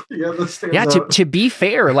that that stands out. To be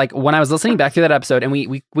fair, like when I was listening back through that episode, and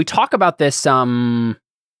we talk about this, I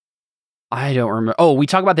don't remember. Oh, we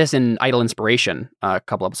talked about this in Idle Inspiration a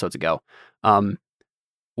couple episodes ago.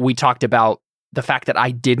 We talked about the fact that I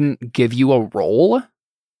didn't give you a role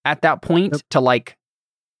at that point to like.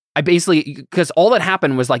 I basically, because all that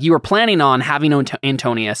happened was like you were planning on having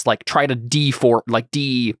Antonius like try to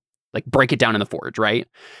break it down in the forge, right?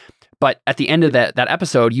 But at the end of that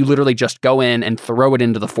episode, you literally just go in and throw it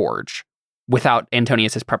into the forge without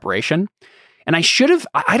Antonius's preparation. And I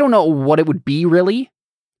don't know what it would be really,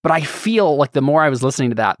 but I feel like the more I was listening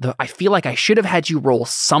to that, I feel like I should have had you roll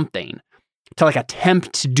something to like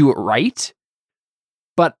attempt to do it right.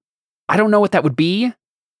 But I don't know what that would be.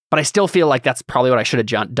 But I still feel like that's probably what I should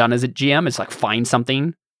have done as a GM is like find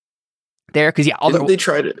something there. Because didn't they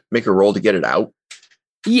try to make a roll to get it out?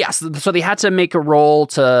 Yes. So they had to make a roll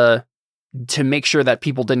to make sure that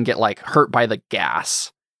people didn't get like hurt by the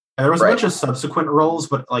gas. And there was a bunch of subsequent rolls,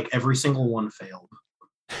 but like every single one failed.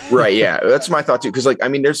 Right. Yeah, that's my thought too. Because like, I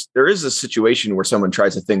mean, there is a situation where someone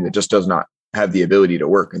tries a thing that just does not have the ability to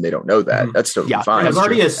work, and they don't know that. That's totally fine. It's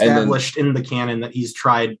already established in the canon that he's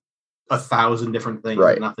tried 1,000 different things,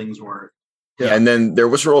 and nothing's worked. Yeah. And then there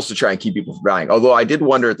was rules to try and keep people from dying. Although I did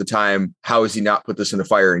wonder at the time, how has he not put this in a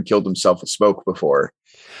fire and killed himself with smoke before?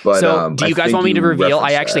 But so do you guys want me to reveal?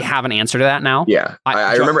 I actually have an answer to that now. Yeah.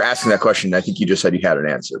 I remember asking that question. I think you just said you had an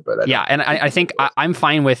answer, but and I think I'm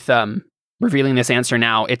fine with revealing this answer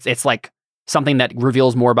now. It's like something that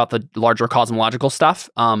reveals more about the larger cosmological stuff.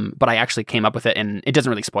 But I actually came up with it, and it doesn't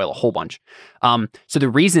really spoil a whole bunch. So the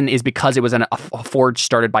reason is because it was a forge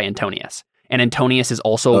started by Antonius, and Antonius is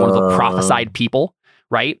also one of the prophesied people,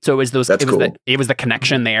 right? So it was it was the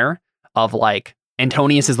connection there of like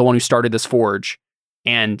Antonius is the one who started this forge,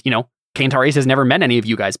 and Kane-Tarius has never met any of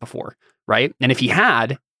you guys before, right? And if he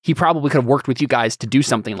had, he probably could have worked with you guys to do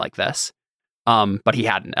something like this. But he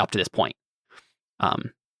hadn't up to this point. So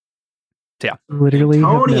yeah. Literally have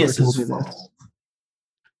never Antonius' told me this. fault.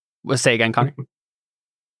 Let's say again, Connor.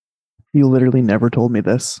 You literally never told me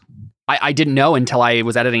this. I didn't know until I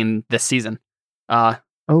was editing this season. Oh,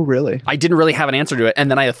 really? I didn't really have an answer to it.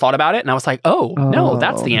 And then I thought about it and I was like, oh, no,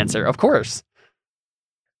 that's the answer. Of course.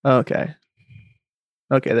 Okay.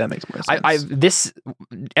 Okay, that makes more sense. This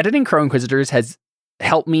editing Crow Inquisitors has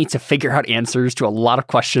helped me to figure out answers to a lot of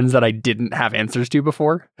questions that I didn't have answers to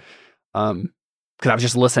before. Because I was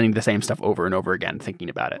just listening to the same stuff over and over again, thinking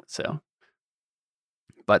about it. So,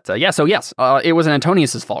 but yes, it was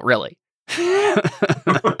Antonius's fault, really.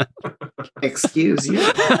 Excuse you.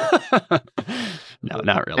 No,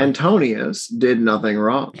 not really. Antonius did nothing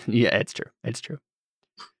wrong. Yeah, it's true. It's true.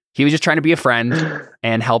 He was just trying to be a friend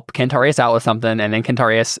and help Kane-Tarius out with something, and then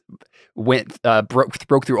Kane-Tarius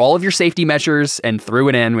broke through all of your safety measures and threw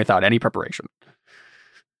it in without any preparation.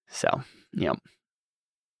 So,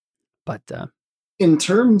 but in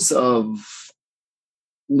terms of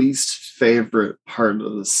least favorite part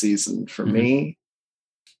of the season for me,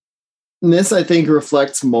 and this I think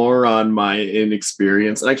reflects more on my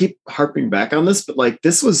inexperience, and I keep harping back on this, but like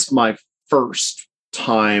this was my first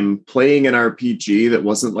time playing an RPG that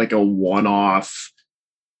wasn't like a one-off,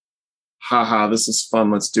 haha, this is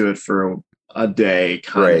fun, let's do it for a day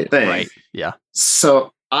kind of thing. Right. Yeah.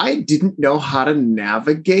 So I didn't know how to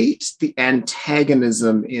navigate the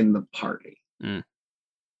antagonism in the party.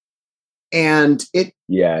 And it,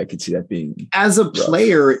 I could see that being as a rough.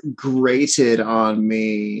 player, it grated on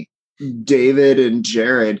me David and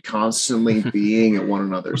Jared constantly being at one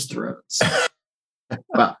another's throats.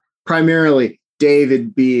 But primarily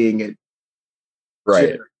David being at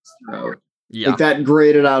Jared's throat. Yeah. Like that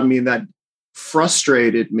grated on me, and that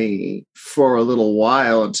frustrated me for a little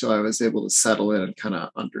while until I was able to settle in and kind of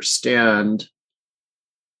understand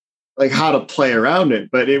like how to play around it.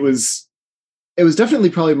 But it was definitely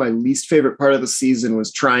probably my least favorite part of the season,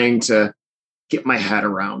 was trying to get my head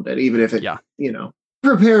around it, even if it,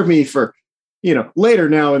 prepared me for, later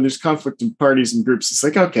now when there's conflict in parties and groups, it's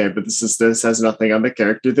like, okay, but this has nothing on the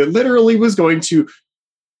character that literally was going to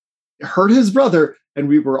hurt his brother and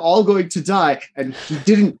we were all going to die, and he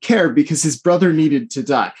didn't care because his brother needed to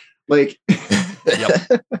die. Like,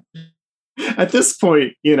 at this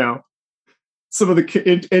point, some of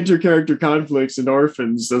the inter-character conflicts in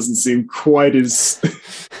Orphans doesn't seem quite as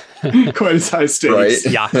high stakes. Right?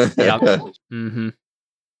 Yeah. Mm-hmm.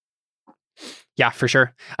 Yeah, for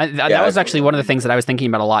sure. That was actually one of the things that I was thinking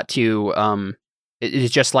about a lot too.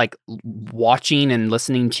 It's just like watching and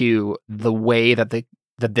listening to the way that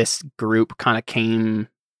this group kind of came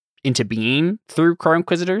into being through Crow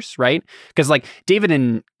Inquisitors, right? Because like David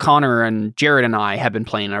and Connor and Jared and I have been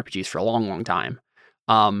playing RPGs for a long, long time.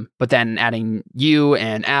 But then adding you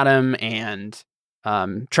and Adam and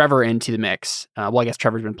Trevor into the mix. Well, I guess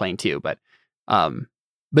Trevor's been playing too, but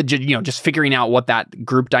just figuring out what that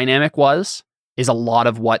group dynamic is a lot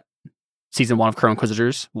of what season 1 of Crow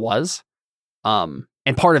Inquisitors was.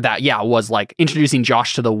 And part of that, was like introducing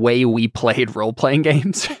Josh to the way we played role-playing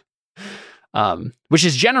games, which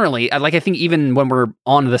is generally, like, I think even when we're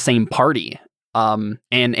on the same party,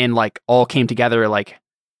 and like all came together, like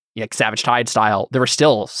Savage Tide style, there was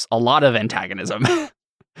still a lot of antagonism.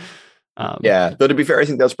 Though to be fair, I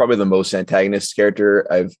think that was probably the most antagonist character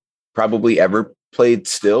I've probably ever played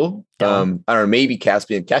still. I don't know, maybe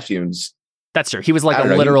Caspian. Caspian's... That's true. He was like a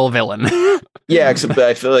literal villain. Yeah, except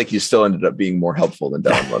I feel like he still ended up being more helpful than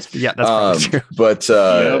Don was. Yeah, that's probably true. But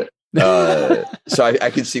so I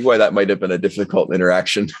can see why that might have been a difficult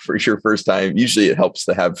interaction for your first time. Usually it helps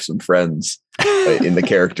to have some friends in the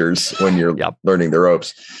characters when you're learning the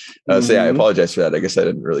ropes. So I apologize for that. I guess I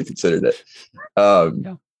didn't really consider it. I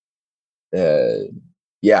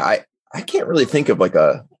can't really think of like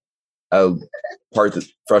a part that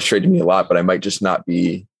frustrated me a lot, but I might just not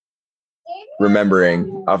be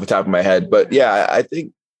remembering off the top of my head. But I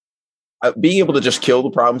think being able to just kill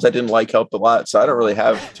the problems I didn't like helped a lot. So I don't really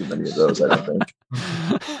have too many of those, I don't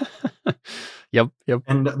think. Yep.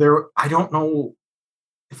 And I don't know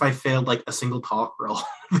if I failed like a single talk roll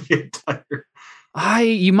the entire.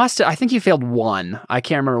 I think you failed one. I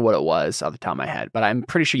can't remember what it was off the top of my head, but I'm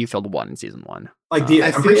pretty sure you failed one in season 1. Like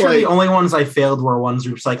I'm pretty sure the only ones I failed were ones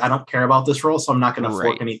where it's like, I don't care about this role, so I'm not going to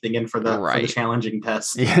fork anything in for the challenging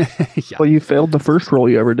test. Well, you failed the first roll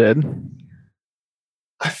you ever did.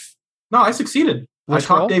 No, I succieded. I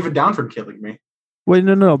talked David down from killing me. Wait,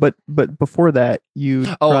 no, but before that, you.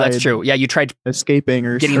 Oh, that's true. Yeah, you tried escaping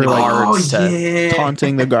or getting the guards to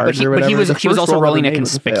taunting the guards or whatever. But he was also rolling a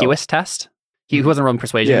conspicuous test. He wasn't rolling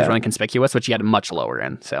persuasion; he was rolling conspicuous, which he had a much lower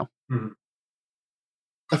in. So,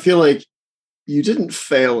 I feel like you didn't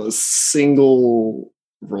fail a single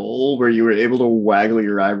roll where you were able to waggle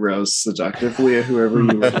your eyebrows seductively at whoever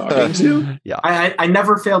you were talking to. Yeah, I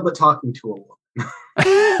never failed at talking to a woman.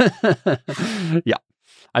 Yeah,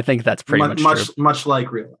 I think that's pretty much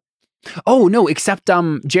like real life. Oh no, except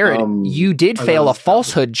Jared, you did fail a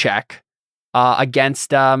falsehood check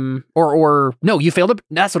against or no, you failed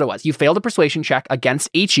that's what it was. You failed a persuasion check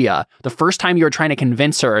against Ichia the first time you were trying to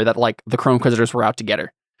convince her that like the Chrome Inquisitors were out to get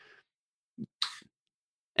her.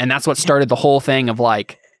 And that's what started the whole thing of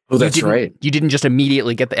like, oh, that's right. You didn't just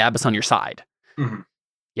immediately get the Abyss on your side. Mm-hmm.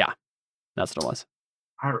 Yeah, that's what it was.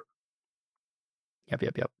 Yep.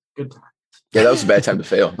 Good time. Yeah, that was a bad time to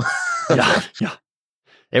fail. yeah.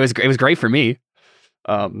 It was great for me.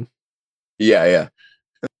 Yeah.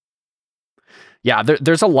 Yeah,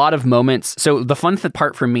 there's a lot of moments. So the fun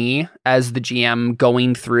part for me as the GM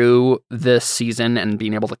going through this season and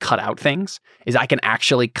being able to cut out things is I can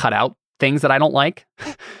actually cut out things that I don't like.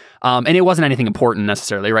 And it wasn't anything important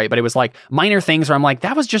necessarily, right? But it was like minor things where I'm like,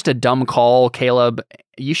 that was just a dumb call, Caleb.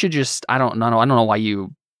 You should just, I don't know why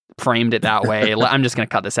you framed it that way. I'm just going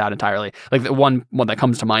to cut this out entirely. Like the one that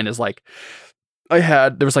comes to mind is like,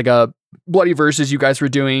 there was like a bloody versus you guys were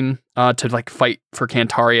doing to like fight for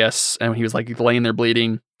Cantarius, and he was like laying there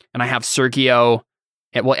bleeding, and I have Sergio,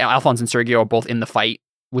 Alphonse and Sergio are both in the fight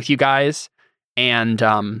with you guys, and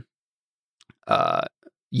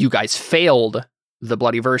you guys failed the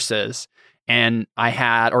bloody versus, and I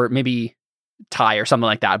had, or maybe tie or something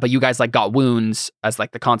like that, but you guys like got wounds as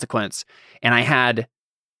like the consequence, and I had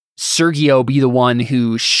Sergio be the one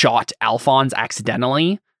who shot Alphonse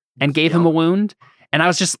accidentally and gave him a wound. And I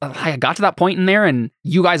was just, I got to that point in there, and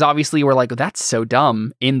you guys obviously were like, that's so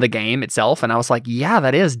dumb in the game itself. And I was like, yeah,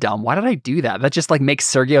 that is dumb. Why did I do that? That just like makes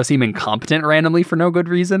Sergio seem incompetent randomly for no good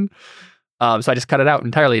reason. So I just cut it out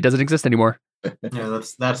entirely. It doesn't exist anymore. Yeah,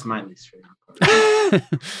 that's my least favorite part.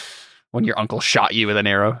 When your uncle shot you with an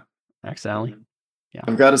arrow accidentally. Yeah.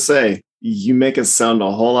 I've got to say, you make us sound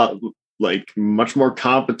a whole lot like much more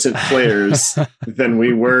competent players than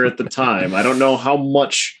we were at the time. I don't know how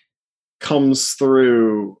much comes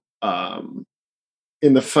through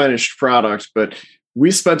in the finished product, but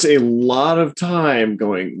we spent a lot of time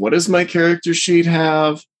going, what does my character sheet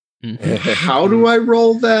have? How do I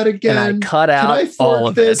roll that again? And I cut out Can I fork all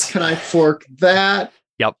of this? it. Can I fork that?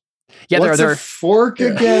 Yep. Yeah, What's a fork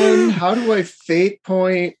again? How do I fate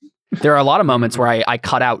point? There are a lot of moments where I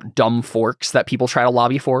cut out dumb forks that people try to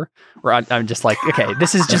lobby for, where I'm just like, okay,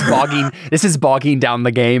 this is just bogging. This is bogging down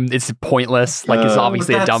the game. It's pointless. Like it's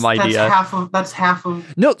obviously a dumb idea. That's half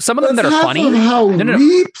of. No, some of them that are funny. No.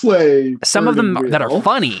 We play. Some of them that are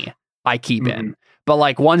funny, I keep in. But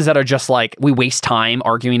like ones that are just like we waste time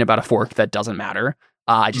arguing about a fork that doesn't matter.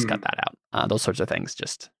 I just cut that out. Those sorts of things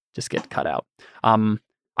just get cut out.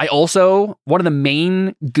 I also, one of the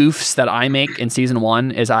main goofs that I make in season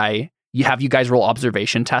 1 is you have you guys roll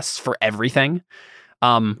observation tests for everything.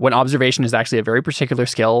 When observation is actually a very particular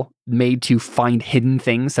skill made to find hidden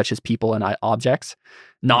things such as people and objects,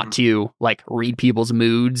 not to like read people's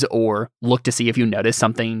moods or look to see if you notice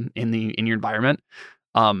something in your environment.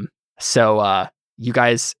 So you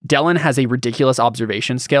guys, Dellen has a ridiculous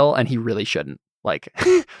observation skill, and he really shouldn't. Like,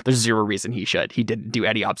 there's zero reason he should. He didn't do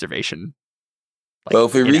any observation. Like, well,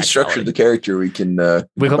 if we restructure the character, we can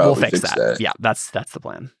we'll fix that. Yeah, that's the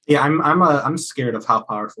plan. Yeah, I'm scared of how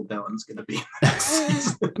powerful Dellen's going to be next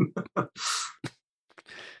season.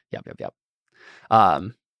 Yep.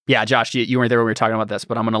 Yeah, Josh, you weren't there when we were talking about this,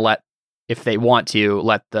 but I'm going to let, if they want to,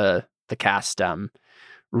 let the cast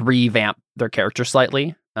revamp their character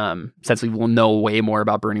slightly, since we will know way more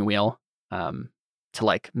about Burning Wheel, to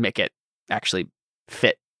like make it actually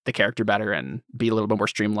fit the character better and be a little bit more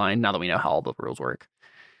streamlined now that we know how all the rules work.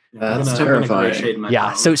 That's terrifying.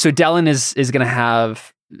 Yeah, so Dellen is going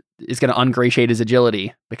to ungray shade his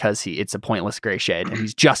agility because it's a pointless gray shade, and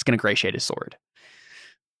he's just going to gray shade his sword.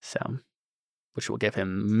 So, which will give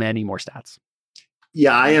him many more stats.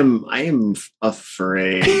 Yeah, I am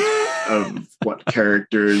afraid of what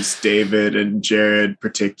characters David and Jared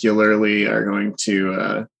particularly are going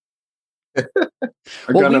to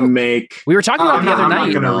make. We were talking about the other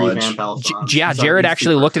night. Jared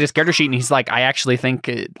actually looked at his character sheet and he's like, I actually think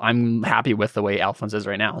I'm happy with the way Alphonse is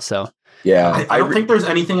right now. So yeah, I don't think there's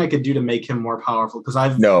anything I could do to make him more powerful, because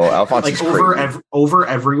Alphonse like is over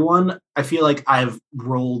everyone. I feel like I've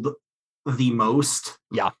rolled the most.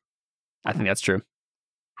 Yeah, I think that's true.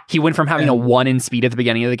 He went from having a And- 1 in speed at the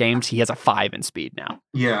beginning of the game to he has a 5 in speed now.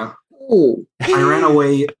 Yeah. Oh, I ran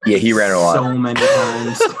away Yeah, he ran a lot. so many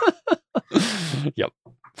times. Yep.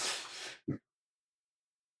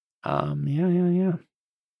 Yeah.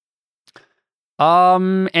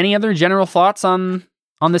 Any other general thoughts on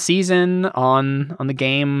the season, on the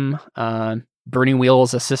game, Burning Wheel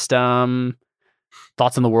as a system,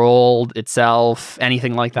 thoughts on the world itself,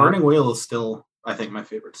 anything like that? Burning Wheel is still, I think, my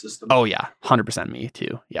favorite system. Oh yeah, 100% me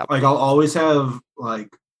too. Yeah. Like I'll always have like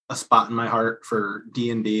a spot in my heart for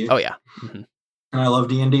D&D. Oh yeah. Mhm. And I love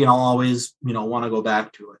D&D, and I'll always, want to go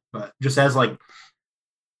back to it. But just as like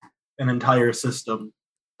an entire system,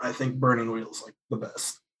 I think Burning Wheel is like the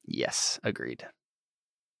best. Yes, agreed.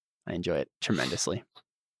 I enjoy it tremendously.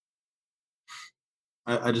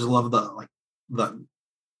 I just love the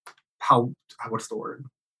how what's the word?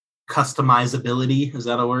 Customizability, is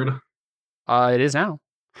that a word? It is now.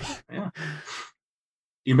 Yeah.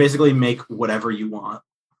 You basically make whatever you want.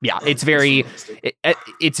 Yeah, it's very realistic.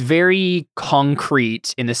 it's very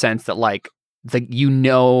concrete in the sense that like the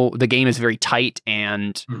game is very tight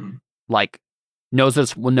and Mhm. like knows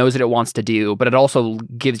what it wants to do, but it also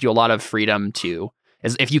gives you a lot of freedom to,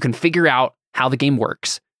 as if you can figure out how the game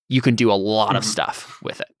works, you can do a lot of Mhm. stuff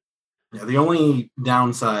with it. Yeah, the only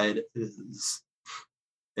downside is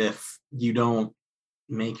if you don't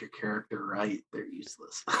make your character right, they're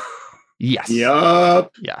useless. Yes.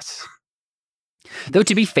 yup. Yes. Though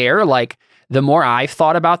to be fair, like the more I've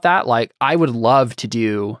thought about that, like I would love to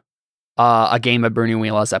do a game of Burning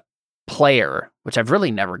Wheel as a player, which I've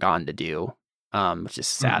really never gotten to do, which is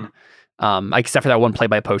sad. Except for that one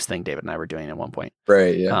play-by-post thing David and I were doing at one point.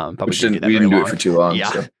 Right. Yeah. But Which we we didn't do it for too long.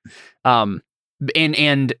 Yeah. So.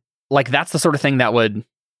 And like that's the sort of thing that would,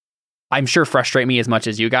 I'm sure, frustrate me as much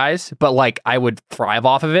as you guys, but like I would thrive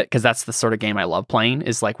off of it because that's the sort of game I love playing,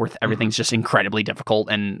 is like where everything's just incredibly difficult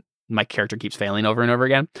and my character keeps failing over and over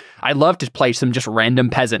again. I'd love to play some just random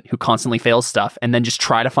peasant who constantly fails stuff and then just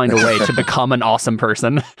try to find a way to become an awesome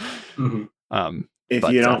person. Mhm. If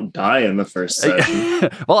But, you don't die in the first session.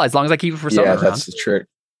 Well, as long as I keep it for someone Yeah, that's the trick.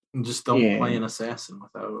 And just don't Yeah. play an assassin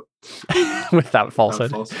without without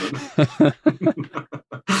falsehood.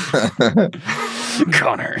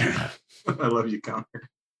 Connor. I love you, Connor.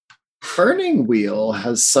 Burning Wheel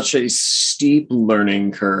has such a steep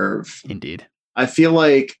learning curve. Indeed. I feel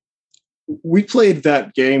like we played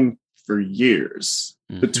that game for years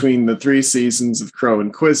Mhm. between the 3 seasons of Crow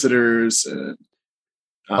Inquisitors and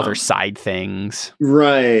Other side things.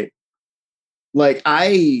 right. Like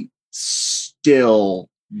I still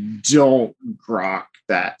don't grok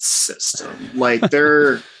that system. Like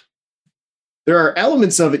there are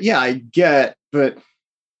elements of it, yeah, I get, but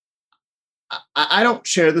I don't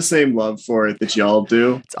share the same love for it that y'all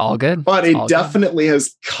do. It's all good. But It's it all good. definitely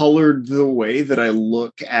has colored the way that I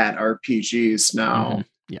look at RPGs now. Mhm.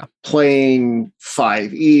 Yeah. Playing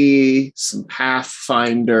 5e, some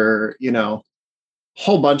Pathfinder,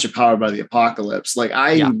 whole bunch of Powered by the Apocalypse. Like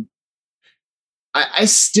Yeah. I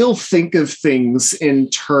still think of things in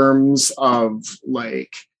terms of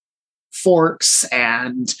like forks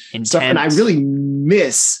and stuff, and I Intense. really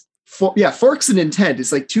miss forks and intent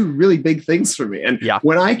is like 2 really big things for me. And Yeah.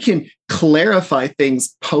 when I can clarify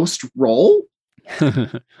things post roll,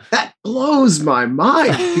 that blows my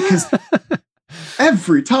mind because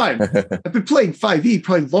every time I've been playing 5e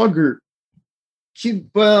probably longer. I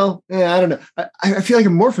don't know. I feel like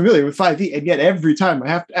I'm more familiar with 5e, and yet every time I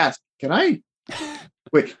have to ask, can I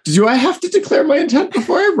wait? Do I have to declare my intent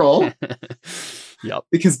before I roll? Yep.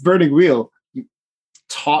 Because Burning Wheel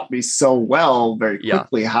taught me so well very Yeah.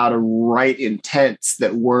 quickly how to write intents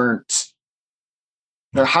that weren't,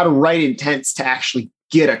 or how to write intents to actually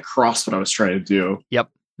get across what I was trying to do.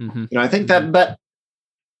 Mhm. I think that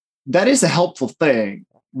is a helpful thing,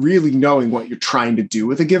 really knowing what you're trying to do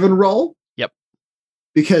with a given roll. Yep.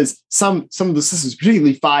 Because some of the systems,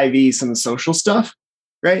 particularly 5e, some of the social stuff,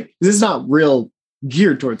 right? This is not real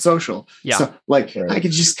geared towards social. Yeah. So like Right. I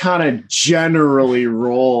could just kind of generally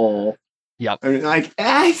roll. Yep. I mean, like,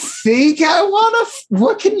 I think I want to,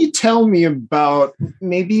 what can you tell me about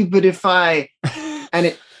maybe, but if I, and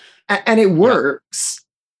it works,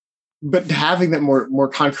 but having that more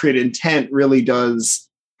concrete intent really does,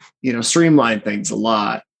 streamline things a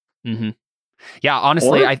lot. Mhm. Yeah,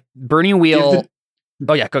 honestly, Or Burning Wheel.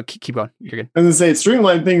 Oh yeah, go keep going. You're good. I was gonna say it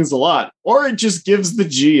streamlines things a lot, or it just gives the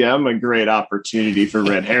GM a great opportunity for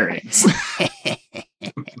red herrings.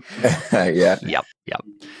 Yeah. Yep.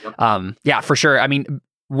 Yeah, for sure. I mean,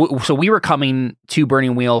 so we were coming to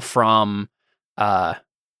Burning Wheel from,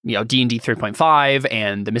 D&D 3.5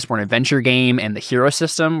 and the Mistborn Adventure game and the Hero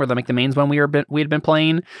system, were the mains one we had been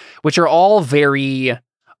playing, which are all very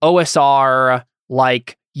OSR,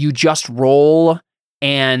 like you just roll,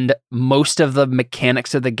 and most of the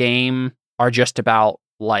mechanics of the game are just about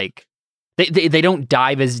like they don't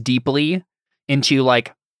dive as deeply into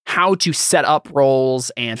like how to set up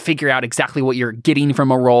rolls and figure out exactly what you're getting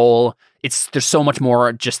from a roll. There's so much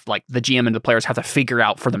more just like the GM and the players have to figure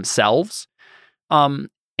out for themselves.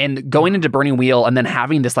 And going into Burning Wheel and then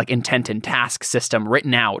having this like intent and task system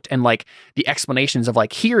written out and like the explanations of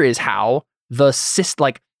like, here is how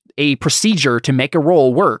like a procedure to make a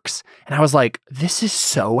roll works. And I was like, this is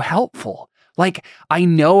so helpful. Like, I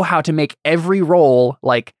know how to make every roll.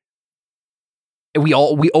 Like we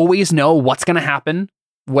always know what's going to happen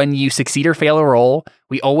when you succeed or fail a roll.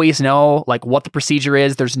 We always know like what the procedure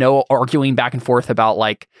is. There's no arguing back and forth about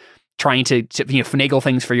like trying to finagle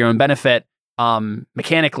things for your own benefit.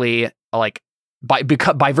 Mechanically, like by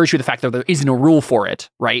virtue of the fact that there isn't a rule for it,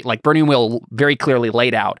 right? Like Burning Wheel very clearly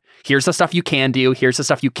laid out. Here's the stuff you can do. Here's the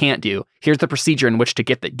stuff you can't do. Here's the procedure in which to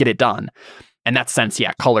get it done. And that sense,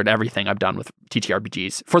 yeah, colored everything I've done with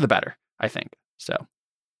TTRPGs for the better, I think. So,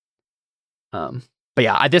 but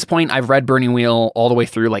yeah, at this point, I've read Burning Wheel all the way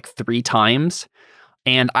through like 3 times,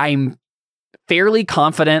 and I'm fairly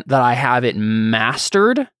confident that I have it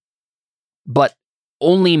mastered, but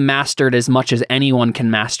only mastered as much as anyone can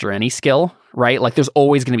master any skill, right? Like there's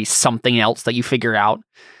always going to be something else that you figure out.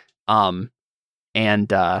 And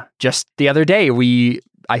just the other day,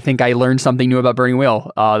 I think I learned something new about Burning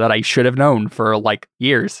Wheel that I should have known for like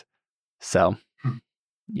years. So,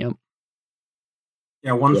 yep.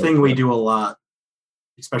 Yeah, one thing we do a lot,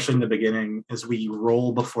 especially in the beginning, is we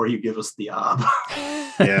roll before you give us the ob.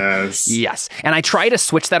 Yes. Yes. And I try to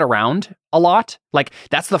switch that around a lot. Like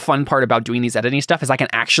that's the fun part about doing these editing stuff is I can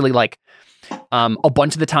actually like a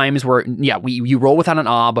bunch of the times where, yeah, you roll without an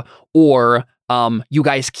ob, or you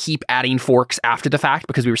guys keep adding forks after the fact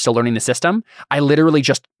because we were still learning the system. I literally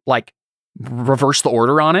just like reverse the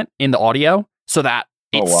order on it in the audio so that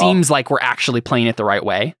it seems like we're actually playing it the right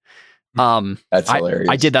way. That's hilarious.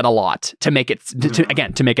 I did that a lot to make it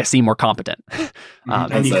to make us seem more competent.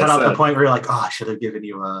 And you cut out the point where you're like, oh, I should have given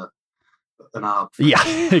you an op. Yeah,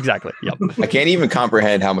 exactly. Yep. I can't even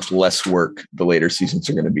comprehend how much less work the later seasons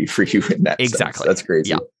are going to be for you in that exactly. sense. That's crazy.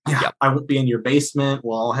 Yep. Yeah, yep. I won't be in your basement.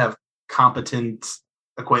 We'll all have competent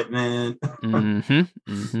equipment. Mm-hmm.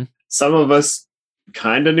 Mm-hmm. Some of us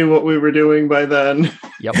kind of knew what we were doing by then.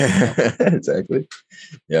 Yep. Exactly.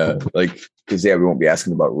 Yeah, like because we won't be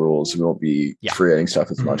asking about rules. We won't be creating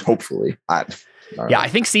stuff as much. Hopefully, I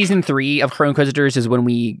think season 3 of Crow Inquisitors is when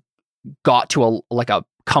we got to a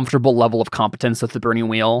comfortable level of competence with the Burning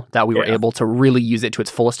Wheel that we were able to really use it to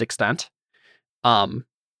its fullest extent.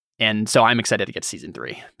 And so I'm excited to get to season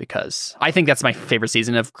 3 because I think that's my favorite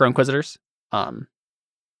season of Crow Inquisitors. But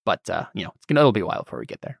it'll be a while before we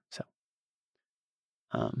get there. So,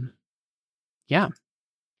 yeah.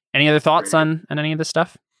 Any other thoughts on any of this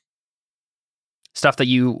stuff? Stuff that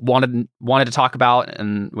you wanted to talk about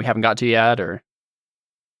and we haven't got to yet, or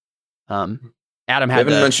Adam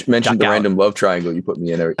haven't mentioned the random love triangle you put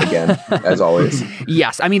me in again, as always.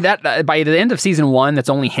 Yes, I mean that by the end of season 1, that's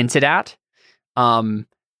only hinted at.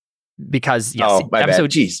 Because yes, my bad.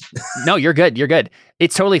 Jeez. No, you're good. You're good.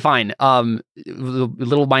 It's totally fine.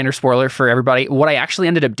 Little minor spoiler for everybody. What I actually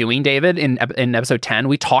ended up doing, David, in episode 10,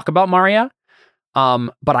 we talk about Maria.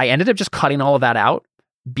 But I ended up just cutting all of that out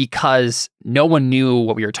because no one knew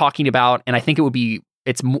what we were talking about, and I think I think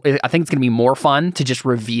it's going to be more fun to just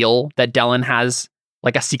reveal that Dylan has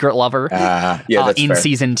like a secret lover in fair.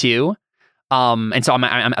 Season 2. And so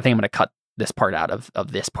I think I'm going to cut this part out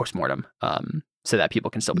of this postmortem. So that people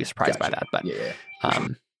can still be surprised by that. But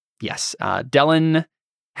yes, Dylan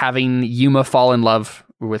having Yuma fall in love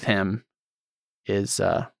with him is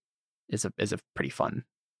a pretty fun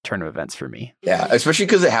turn of events for me. Yeah, especially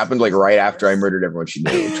because it happened like right after I murdered everyone she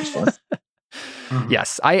knew, which was fun.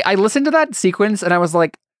 Yes, I listened to that sequence and I was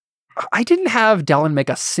like, I didn't have Dylan make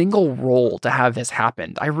a single roll to have this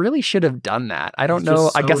happen. I really should have done that. I don't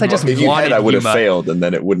know. I guess I just wanted. I would have failed, and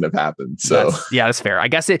then it wouldn't have happened. So that's fair. I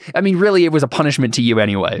guess really, it was a punishment to you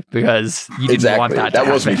anyway because you didn't want that. That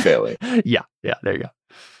was me failing. Yeah. There you go.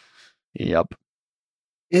 Yep.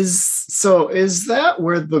 Is that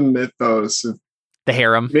where the mythos of the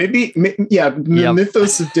harem?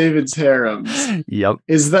 Mythos of David's harems. Yep.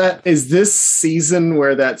 Is this season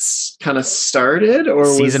where that's kind of started, or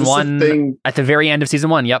season was this 1 thing at the very end of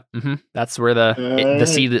season 1? Yep. Mm-hmm. That's where the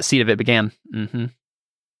seed of it began. Mm-hmm.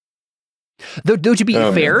 Though to be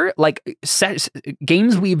fair, like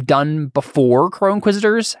games we've done before Crow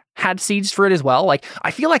Inquisitors had seeds for it as well. Like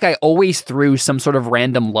I feel like I always threw some sort of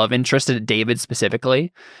random love interest at David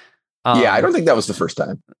specifically. Yeah, I don't think that was the first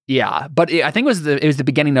time. Yeah, but I think it was the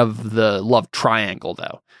beginning of the love triangle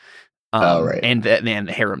though. Right. And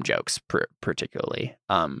the harem jokes particularly.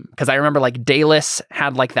 Because I remember like Dallas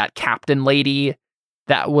had like that captain lady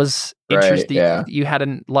that was interesting. Right, yeah. You had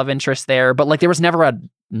a love interest there, but like there was never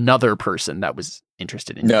another person that was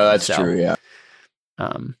interested in. No, you, that's true. Yeah.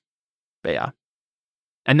 But yeah,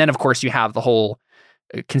 and then of course you have the whole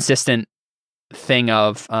consistent thing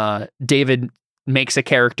of David makes a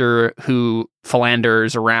character who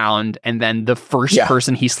philanders around, and then the first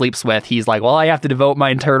person he sleeps with, he's like, well, I have to devote my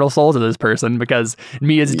eternal soul to this person because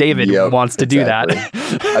me as David wants to do that.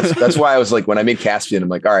 That's why I was like, when I made Caspian, I'm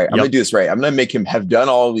like, all right, I'm gonna do this right. I'm gonna make him have done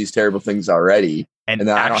all these terrible things already and then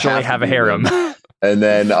actually have a harem. And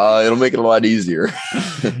then it'll make it a lot easier.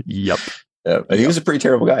 Yep. Yeah, and he was a pretty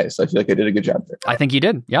terrible guy, so I feel like I did a good job there. I think you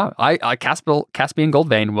did. Yeah, Caspian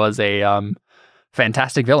Goldvein was a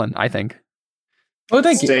fantastic villain, I think. Oh,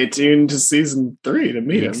 thank you. Stay tuned to season 3 to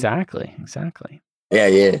meet him. Exactly.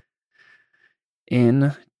 Yeah.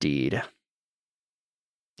 Indeed.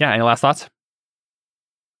 Yeah, any last thoughts?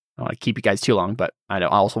 I don't want to keep you guys too long, but I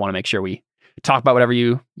also want to make sure we talk about whatever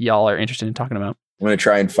y'all are interested in talking about. I'm going to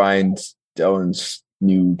try and find Dylan's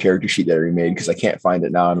new character sheet that he made because I can't find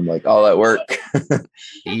it now, and I'm like, all that work.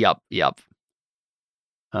 Yep.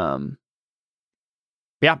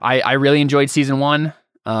 Yeah, I really enjoyed season 1.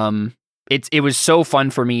 It was so fun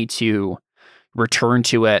for me to return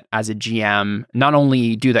to it as a GM, not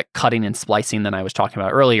only do that cutting and splicing that I was talking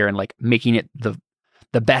about earlier and like making it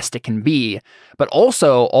the best it can be, but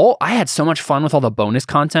also I had so much fun with all the bonus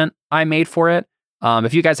content I made for it.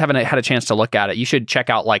 If you guys haven't had a chance to look at it, you should check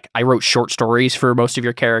out, like, I wrote short stories for most of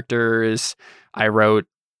your characters. I wrote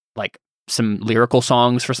like some lyrical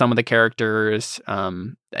songs for some of the characters.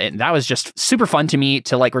 And that was just super fun to me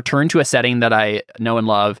to like return to a setting that I know and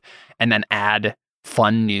love and then add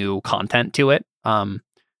fun new content to it. And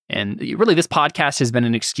really this podcast has been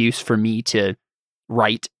an excuse for me to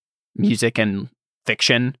write music and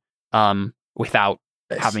fiction without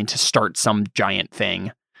having to start some giant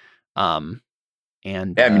thing.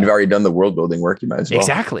 And yeah, I mean, you've already done the world building work. You might as well.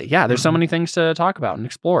 Exactly. Yeah. There's so many things to talk about and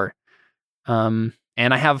explore. And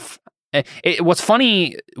I have, what's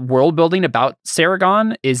funny world building about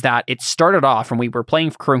Saragon is that it started off when we were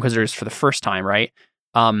playing Crow Inquisitors for the first time, right?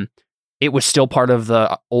 It was still part of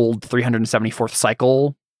the old 374th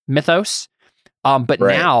cycle mythos. But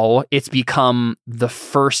now it's become the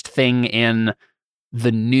first thing in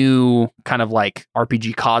the new kind of like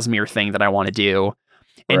RPG Cosmere thing that I want to do.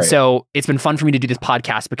 And so it's been fun for me to do this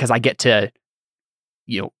podcast because I get to,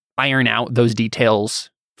 iron out those details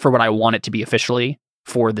for what I want it to be officially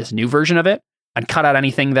for this new version of it and cut out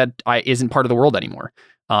anything that isn't part of the world anymore.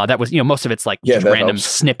 That was, most of it's like just random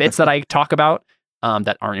snippets that I talk about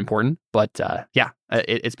that aren't important. But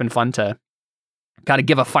it's been fun to kind of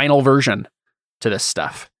give a final version to this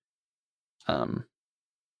stuff. The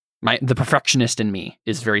perfectionist in me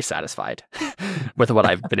is very satisfied with what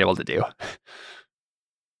I've been able to do.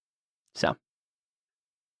 So,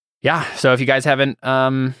 yeah. So if you guys haven't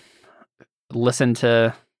listened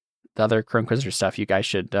to the other Crow Inquisitor stuff, you guys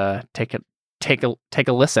should take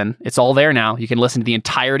a listen. It's all there now. You can listen to the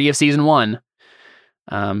entirety of season 1,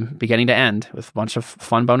 beginning to end, with a bunch of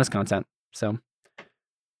fun bonus content. So,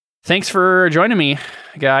 thanks for joining me,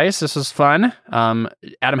 guys. This was fun.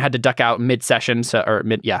 Adam had to duck out mid-session,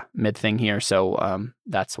 mid thing here. So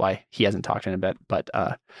that's why he hasn't talked in a bit. But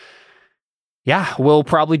yeah, we'll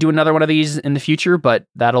probably do another one of these in the future, but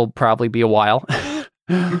that'll probably be a while.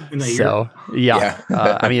 So yeah.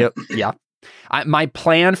 My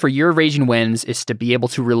plan for Year of Raging Winds is to be able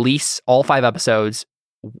to release all 5 episodes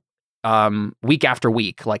week after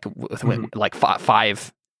week, like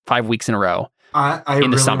 5 weeks in a row. I in the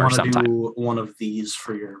really summer want to sometime. do one of these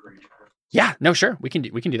for Year of Raging Winds. Yeah, no, sure, we can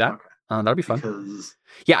do that. Okay. That'll be fun. Because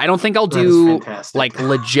yeah, I don't think I'll do like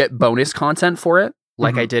legit bonus content for it,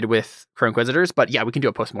 like I did with Crow Inquisitors, but yeah, we can do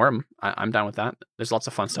a postmortem. I'm down with that. There's lots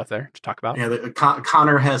of fun stuff there to talk about. Yeah,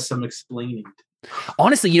 Connor has some explaining.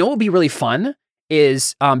 Honestly, what would be really fun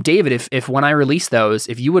is, David, if when I release those,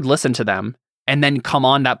 if you would listen to them and then come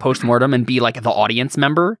on that postmortem and be like the audience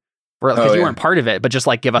member, because you weren't part of it, but just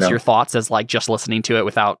like give us your thoughts as like just listening to it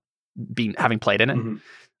without having played in it.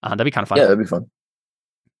 That'd be kind of fun. Yeah, that'd be fun.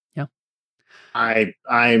 Yeah,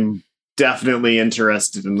 I'm definitely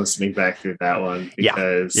interested in listening back through that one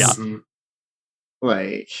because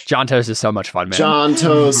like Jontos is so much fun, man.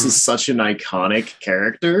 Jontos is such an iconic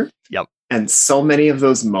character. Yep. And so many of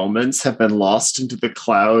those moments have been lost into the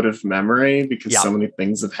cloud of memory because so many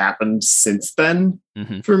things have happened since then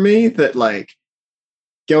for me that like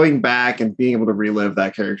going back and being able to relive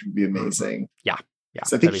that character would be amazing. Yeah. Yeah,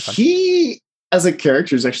 So I think he, as a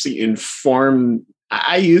character, is actually informed.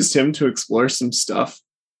 I used him to explore some stuff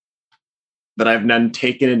that I've then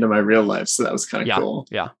taken into my real life. So that was kind of cool.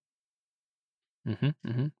 Yeah.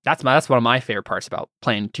 That's one of my favorite parts about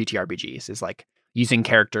playing TTRPGs is like using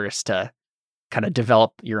characters to kind of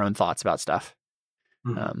develop your own thoughts about stuff.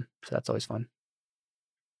 So that's always fun.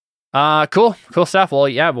 Cool stuff. Well,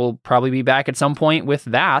 yeah, we'll probably be back at some point with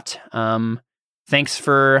that. Thanks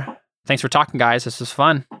for talking, guys. This was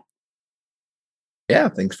fun. Yeah,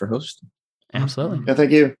 thanks for hosting. Absolutely. Yeah,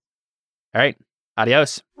 thank you. All right.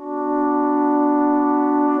 Adios.